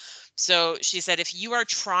role. So she said, if you are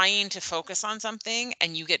trying to focus on something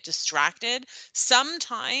and you get distracted,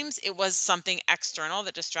 sometimes it was something external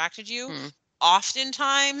that distracted you. Hmm.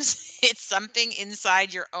 Oftentimes it's something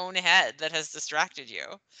inside your own head that has distracted you.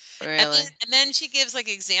 And then Really? and then she gives like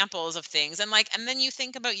examples of things, and like, and then you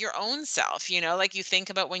think about your own self, like you think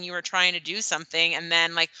about when you were trying to do something, and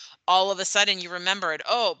then like all of a sudden you remembered,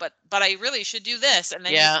 oh, but I really should do this, and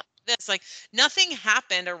then you Yeah, this, like, nothing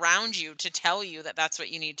happened around you to tell you that that's what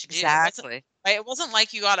you need to do. It wasn't exactly. right. It wasn't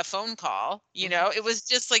like you got a phone call, Hmm. it was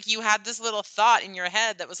just like you had this little thought in your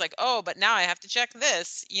head that was like, oh, but now I have to check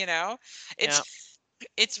this. Yeah. It's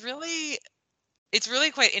it's really it's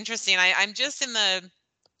really quite interesting. I'm just in the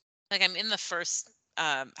like, I'm in the first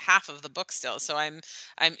half of the book still, so I'm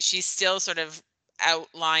she's still sort of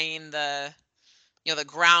outlining the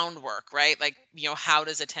groundwork, right? Like, how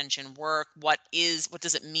does attention work? What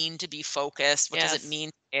does it mean to be focused? What does it Yes. mean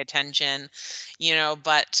to pay attention?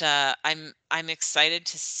 But I'm excited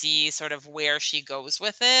to see sort of where she goes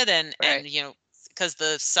with it, and Right. because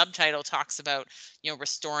the subtitle talks about,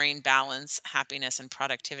 restoring balance, happiness, and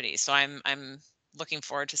productivity. So I'm looking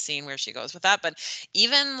forward to seeing where she goes with that. But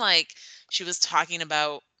even like, she was talking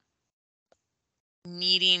about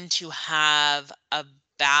needing to have a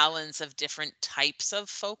balance of different types of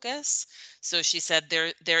focus. So she said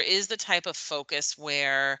there is the type of focus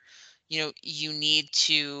where, you need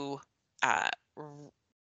to uh, r-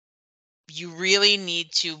 you really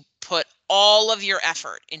need to put all of your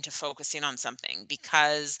effort into focusing on something,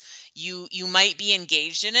 because you might be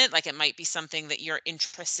engaged in it, like it might be something that you're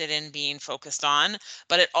interested in being focused on,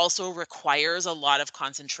 but it also requires a lot of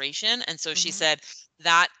concentration. And so she Hmm. said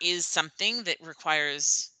that is something that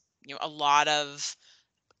requires a lot of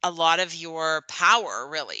your power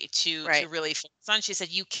really to Right. really focus on. She said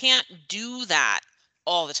you can't do that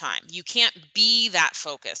all the time. You can't be that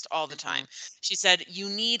focused all the time. Mhm. She said you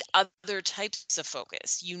need other types of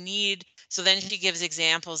focus. You need, so then she gives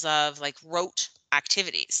examples of like rote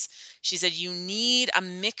activities. She said you need a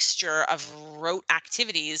mixture of rote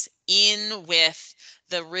activities in with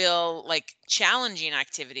the real like challenging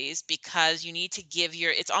activities, because you need to give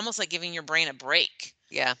your, it's almost like giving your brain a break,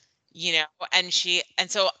 Yeah. and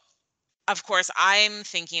so of course I'm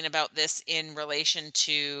thinking about this in relation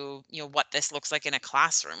to what this looks like in a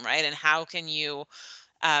classroom, right? And how can you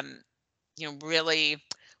um really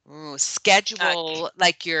Ooh, uh, schedule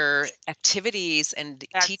like your activities and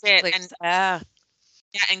that's teach it. like And ah,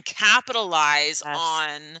 yeah, and capitalize yes.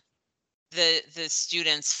 on the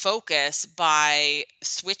students focus by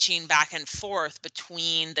switching back and forth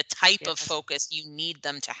between the type of Yes. focus you need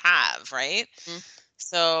them to have, right? Mm,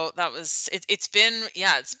 So that was it. It's been,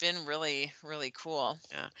 yeah, it's been really really cool.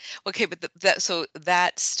 yeah. Okay, but that so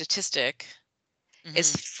that statistic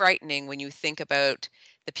is Hmm. frightening when you think about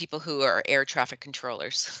the people who are air traffic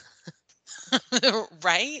controllers.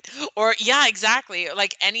 Right? Or yeah, exactly.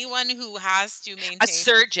 Like anyone who has to A maintain,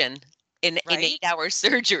 surgeon in right? 8-hour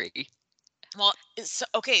surgery. Well,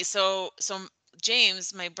 okay,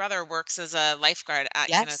 James, my brother, works as a lifeguard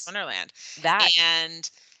at Kenneth Yes, Wonderland, that and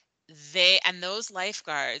those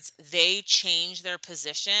lifeguards, they change their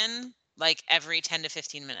position like every 10 to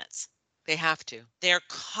 15 minutes. they have to. They're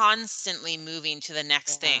constantly moving to the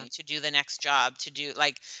next Yeah. thing, to do the next job, to do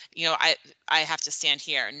like, I have to stand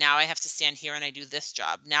here. Now I have to stand here and I do this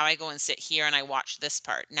job. Now I go and sit here and I watch this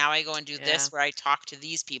part. Now I go and do Yeah. this where I talk to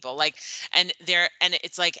these people. Like, and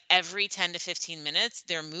it's like every 10 to 15 minutes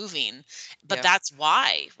they're moving. But Yeah. that's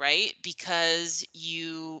why, right? Because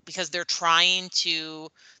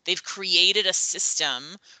they've created a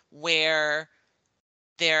system where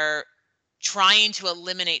they're trying to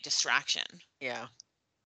eliminate distraction, Yeah.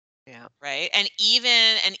 Yeah. right? And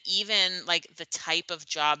even like the type of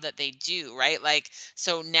job that they do, right? Like,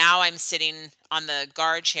 so now I'm sitting on the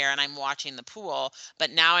guard chair and I'm watching the pool,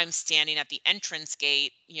 but now I'm standing at the entrance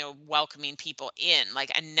gate, welcoming people in,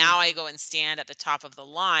 like, and now I Mhm. go and stand at the top of the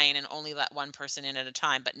line and only let one person in at a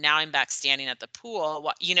time, but now I'm back standing at the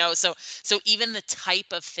pool, so even the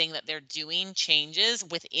type of thing that they're doing changes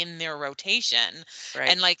within their rotation. Right.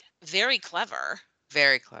 And like, very clever,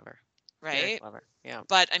 Very clever. Very right? clever. Yeah.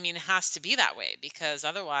 But I mean, it has to be that way, because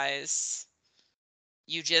otherwise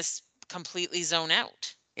you just completely zone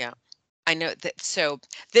out. Yeah. I know that so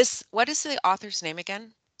this what is the author's name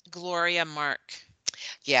again? Gloria Mark.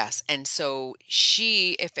 Yes, and so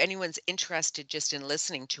she, if anyone's interested just in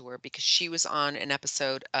listening to her, because she was on an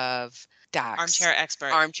episode of Dax, Armchair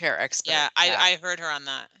Expert. Armchair Expert. Yeah, Yeah, I heard her on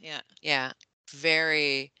that. Yeah, yeah,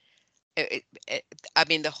 very. It, I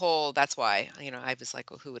mean, the whole. That's why I was like,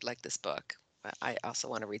 well, who would like this book? But I also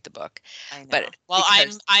want to read the book, I but know. Well, I'm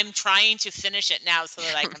because, I'm trying to finish it now so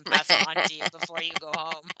that I can pass it on to you before you go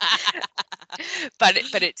home. but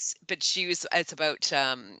it's about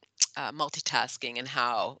multitasking and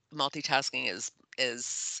how multitasking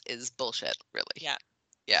is bullshit, really. Yeah.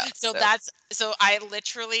 Yeah. So So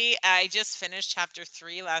I just finished chapter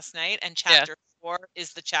 3 last night, and yeah. chapter 4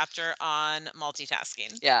 is the chapter on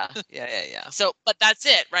multitasking. Yeah, yeah, yeah, yeah. So, but that's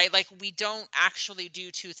it, right? Like, we don't actually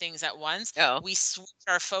do two things at once. Oh, We switch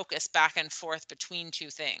our focus back and forth between two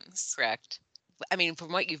things. correct. I mean,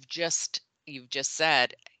 from what you've just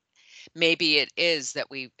said, maybe it is that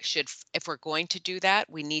we should, if we're going to do that,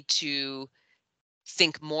 we need to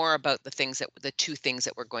think more about the two things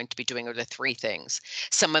that we're going to be doing, or the three things.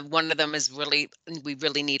 One of them is really we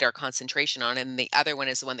really need our concentration on, and the other one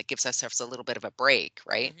is the one that gives ourselves a little bit of a break,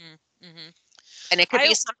 right? Mhm. Mhm. And it could I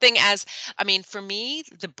be something as, I mean, for me,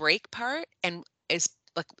 the break part and is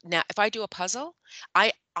like now if I do a puzzle,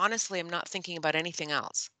 I honestly am not thinking about anything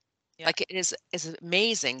else. Yeah. Like, it is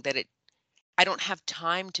amazing that I don't have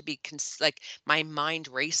time to be like my mind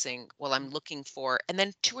racing while I'm Mm. looking for, and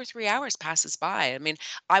then 2 or 3 hours passes by. I mean,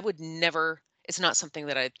 I would never. It's not something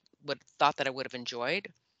that I would thought that I would have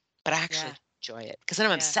enjoyed, but I Yeah. actually enjoy it because then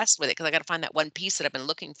I'm Yeah. obsessed with it because I got to find that one piece that I've been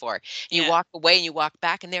looking for. And you Yeah. walk away and you walk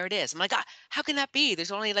back and there it is. I'm like, how can that be?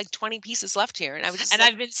 There's only like 20 pieces left here, and I was just And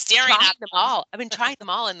like I've been staring trying at them them. all. I've been trying them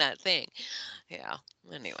all in that thing. Yeah.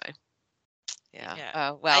 Anyway. Yeah.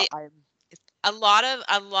 Yeah. Well, I a lot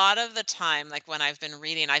of the time, like when I've been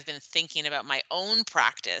reading, I've been thinking about my own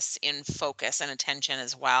practice in focus and attention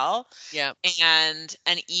as well. yeah. And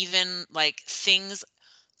even like things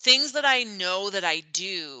that I know that I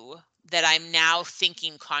do that I'm now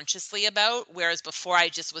thinking consciously about, whereas before I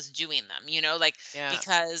just was doing them, like Yeah.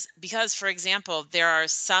 because for example, there are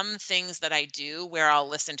some things that I do where I'll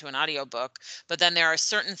listen to an audiobook, but then there are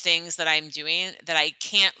certain things that I'm doing that I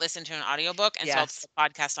can't listen to an audiobook, and so I'll put Yes. a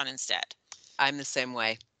podcast on instead. I'm the same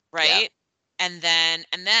way. Yeah. Right? And then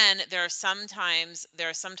there are sometimes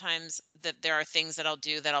that there are things that I'll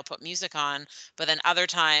do that I'll put music on, but then other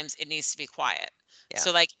times it needs to be quiet. Yeah.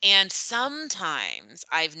 So like, and sometimes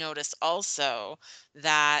I've noticed also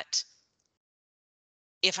that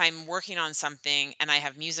if I'm working on something and I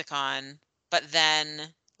have music on, but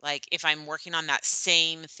then like if I'm working on that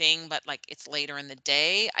same thing, but like it's later in the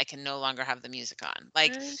day, I can no longer have the music on.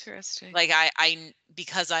 Interesting.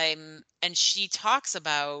 Because and she talks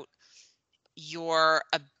about your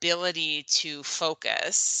ability to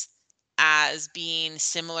focus as being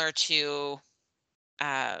similar to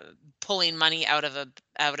uh, pulling money out of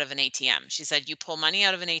an ATM. She said you pull money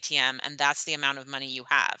out of an ATM and that's the amount of money you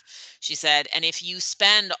have. She said, and if you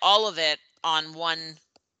spend all of it on one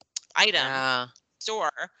item Yeah.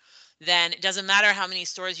 store, then it doesn't matter how many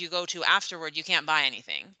stores you go to afterward, you can't buy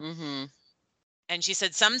anything. Mm-hmm. And she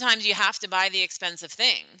said, sometimes you have to buy the expensive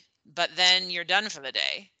thing, but then you're done for the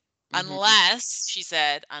day. Mm-hmm. Unless, she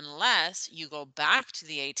said, unless you go back to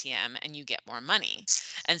the ATM and you get more money.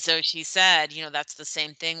 And so she said, that's the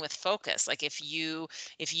same thing with focus. Like if you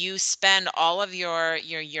spend all of your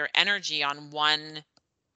energy on one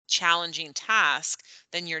challenging task,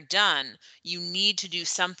 then you're done. You need to do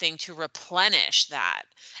something to replenish that.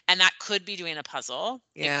 And that could be doing a puzzle.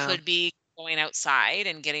 It Yeah. could be going outside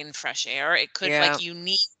and getting fresh air. It could Yeah. like you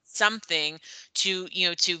need something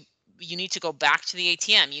you need to go back to the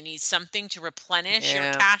ATM. You need something to replenish your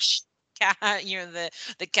Yeah. cash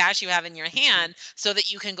the cash you have in your Hmm. hand so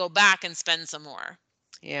that you can go back and spend some more.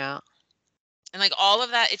 Yeah. And like all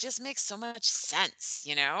of that, it just makes so much sense.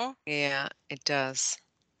 Yeah. It does.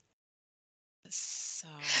 So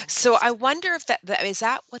So I wonder if that is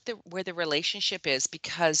that what the where the relationship is,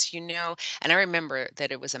 because and I remember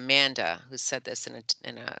that it was Amanda who said this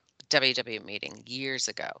in a WW meeting years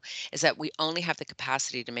ago, is that we only have the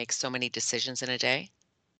capacity to make so many decisions in a day.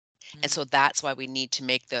 And mm, so that's why we need to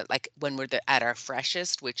make like when we're at our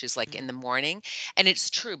freshest, which is like in the mhm, morning. And it's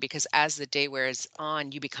true, because as the day wears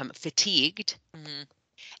on, you become fatigued mhm,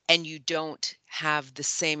 and you don't have the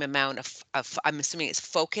same amount of I'm assuming it's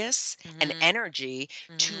focus and mhm, energy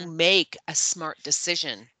to mhm. make a smart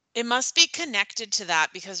decision. It must be connected to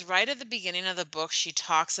that because right at the beginning of the book, she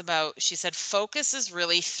said, focus is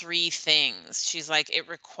really three things. She's like, it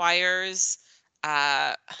requires,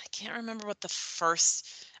 I can't remember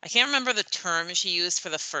the term she used for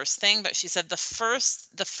the first thing, but she said the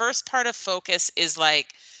first part of focus is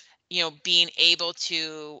like, being able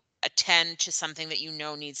to attend to something that you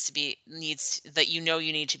need to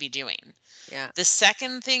be doing. Yeah. The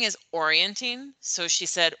second thing is orienting. So she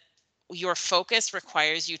said, your focus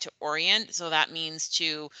requires you to orient. So that means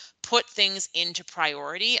to put things into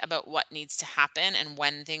priority about what needs to happen and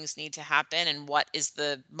when things need to happen and what is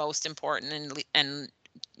the most important and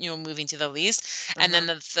moving to the least. And then Uh-huh.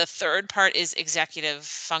 the third part is executive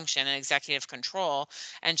function and executive control.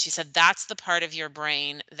 And she said that's the part of your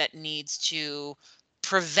brain that needs to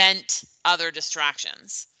prevent other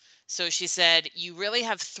distractions. So she said, you really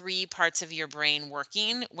have three parts of your brain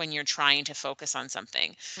working when you're trying to focus on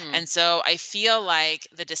something. Hmm. And so I feel like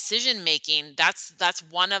the decision making, that's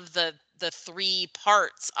one of the three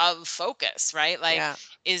parts of focus, right? Like Yeah.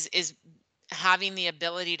 is having the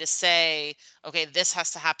ability to say, okay, this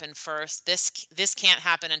has to happen first. This can't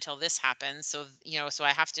happen until this happens. So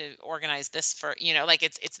I have to organize this like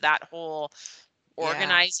it's that whole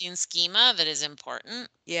Yeah. organizing schema that is important.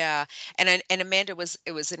 Yeah. And Amanda,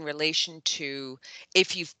 it was in relation to,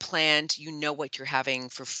 if you've planned, what you're having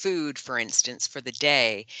for food, for instance, for the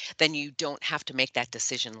day, then you don't have to make that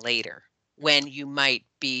decision later when you might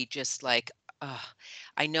be just like, oh,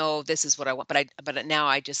 I know this is what I want, but now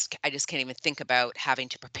I just can't even think about having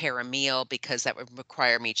to prepare a meal, because that would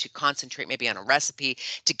require me to concentrate maybe on a recipe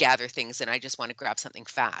to gather things, and I just want to grab something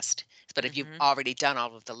fast. But if you've Mm-hmm. already done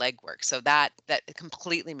all of the legwork, so that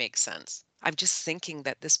completely makes sense. I'm just thinking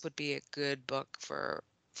that this would be a good book for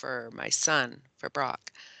my son, for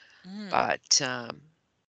Brock. Mm, But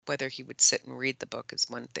whether he would sit and read the book is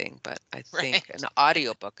one thing, but I think right. an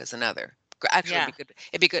audio book is another. Actually, it'd Yeah. be good.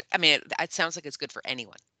 It'd be good. I mean, it sounds like it's good for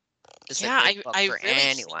anyone. This is a Yeah, great I book I for really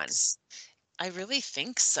think anyone. I really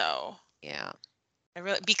think so. Yeah. I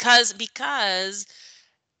really because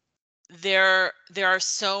there are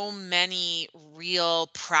so many real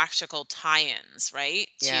practical tie-ins, right?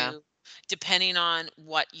 Yeah. To depending on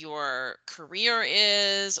what your career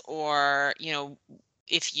is or,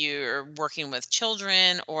 if you're working with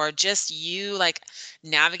children or just you like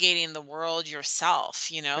navigating the world yourself,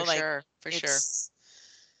 For like sure. For sure. it's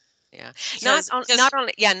Yeah. because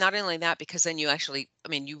Not only that, because then you actually, I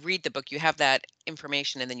mean, you read the book, you have that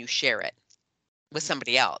information, and then you share it with mhm,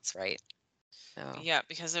 somebody else, right? So, yeah,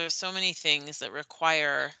 because there's so many things that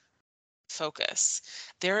require focus.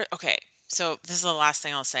 Okay, so this is the last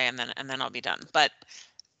thing I'll say and then I'll be done. But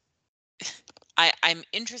I'm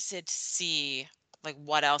interested to see like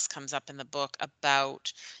what else comes up in the book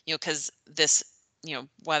about, because this,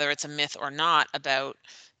 whether it's a myth or not, about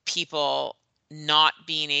people not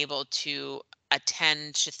being able to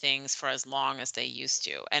attend to things for as long as they used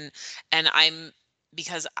to. And I'm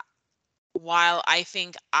because while I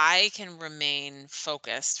think I can remain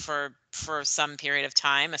focused for some period of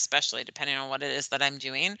time, especially depending on what it is that I'm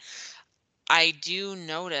doing, I do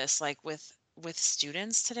notice like with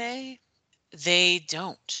students today, they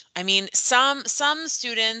don't. I mean, some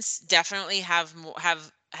students definitely have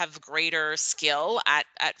greater skill at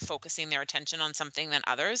focusing their attention on something than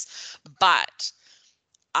others, but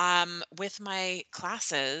with my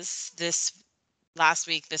classes this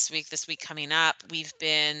week coming up, we've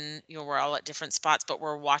been, we're all at different spots, but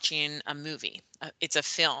we're watching a movie. It's a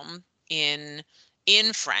film in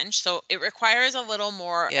French, so it requires a little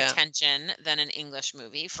more yeah. attention than an English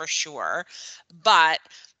movie for sure. But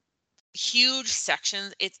huge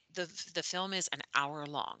sections. The film is an hour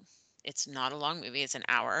long. It's not a long movie, it's an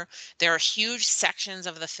hour. There are huge sections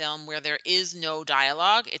of the film where there is no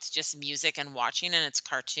dialogue. It's just music and watching, and it's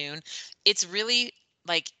cartoon. It's really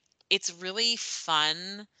like it's really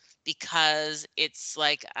fun because it's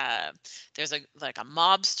like there's a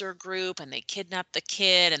mobster group and they kidnap the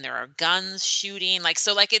kid and there are guns shooting. Like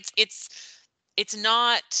so like it's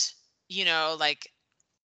not, like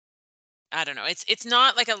I don't know. It's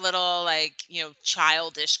not like a little like,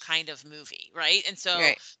 childish kind of movie, right? And so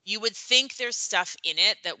Right. you would think there's stuff in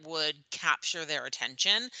it that would capture their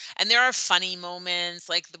attention. And there are funny moments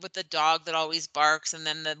like with the dog that always barks and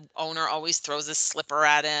then the owner always throws a slipper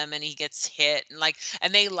at him and he gets hit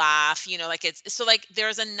and they laugh, like it's so like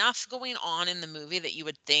there's enough going on in the movie that you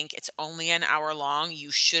would think it's only an hour long.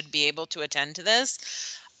 You should be able to attend to this.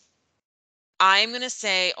 I'm going to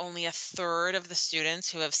say only a third of the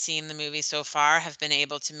students who have seen the movie so far have been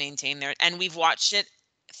able to maintain and we've watched it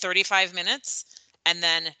 35 minutes and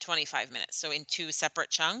then 25 minutes. So in two separate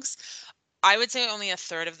chunks. I would say only a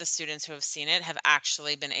third of the students who have seen it have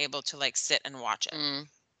actually been able to like sit and watch it. Mm,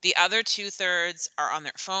 The other two-thirds are on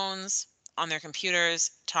their phones, on their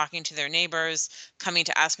computers, talking to their neighbors, coming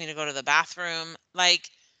to ask me to go to the bathroom. Like,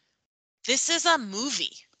 this is a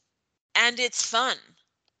movie and it's fun,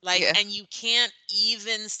 like, yeah. and you can't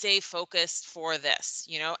even stay focused for this,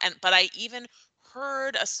 but I even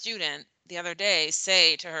heard a student the other day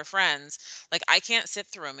say to her friends, like, I can't sit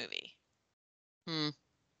through a movie, Mm,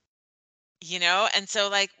 and so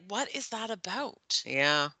like what is that about?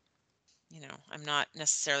 yeah. I'm not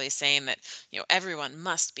necessarily saying that, everyone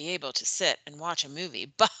must be able to sit and watch a movie,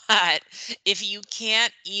 but if you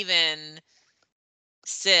can't even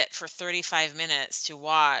sit for 35 minutes to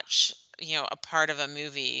watch, a part of a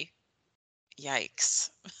movie, yikes.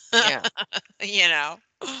 Yeah. You know?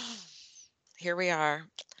 Here we are.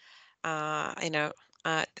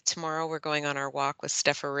 Tomorrow we're going on our walk with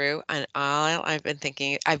Steffaroo, and I've been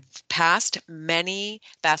thinking I've passed many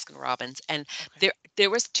Baskin Robbins, and Okay. there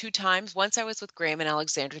was two times. Once I was with Graham and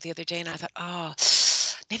Alexandra the other day, and I thought, oh,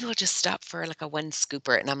 maybe we'll just stop for like a one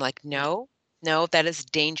scooper, and I'm like, Yeah. no, no, that is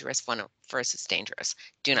dangerous. First, it's dangerous.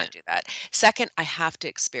 Do Yeah. not do that. Second, I have to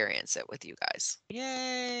experience it with you guys.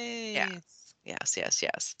 Yeah. Yay. Yes, yes,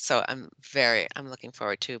 yes. So I'm looking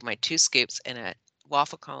forward to my two scoops and a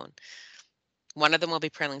waffle cone. One of them will be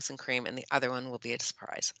Pringles and cream, and the other one will be a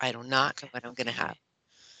surprise. I do not know Okay. what I'm going to have,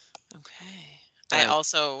 Okay. Okay. but I I'm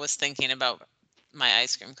also was thinking about my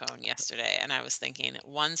ice cream cone yesterday, and I was thinking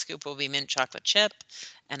one scoop will be mint chocolate chip,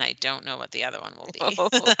 and I don't know what the other one will be.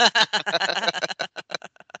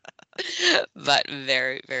 but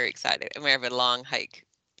very, very excited. And we have a long hike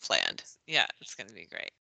planned. Yeah, it's going to be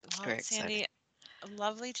great. Well, Very excited. Sandy,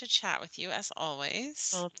 lovely to chat with you as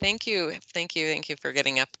always. Well, thank you. Thank you. Thank you for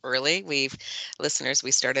getting up early. Listeners,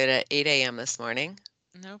 we started at 8 a.m. this morning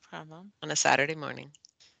No problem. on a Saturday morning.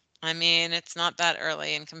 I mean, it's not that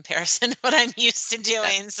early in comparison to what I'm used to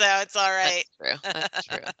That, doing, so it's all right. that's true. That's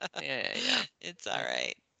true. Yeah, yeah, yeah. It's all Uh,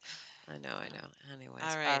 right. I know, I Um, know.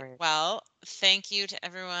 all Anyways, all right. right. Well, thank you to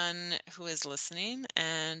everyone who is listening,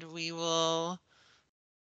 and we will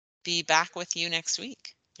be back with you next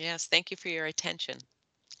week. Yes, thank you for your attention.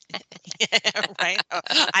 Right?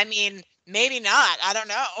 I mean, maybe not. I don't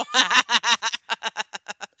know.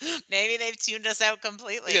 Maybe they've tuned us out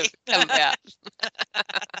completely. Yeah.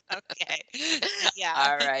 Okay. See ya.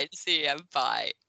 All right. See ya. Bye.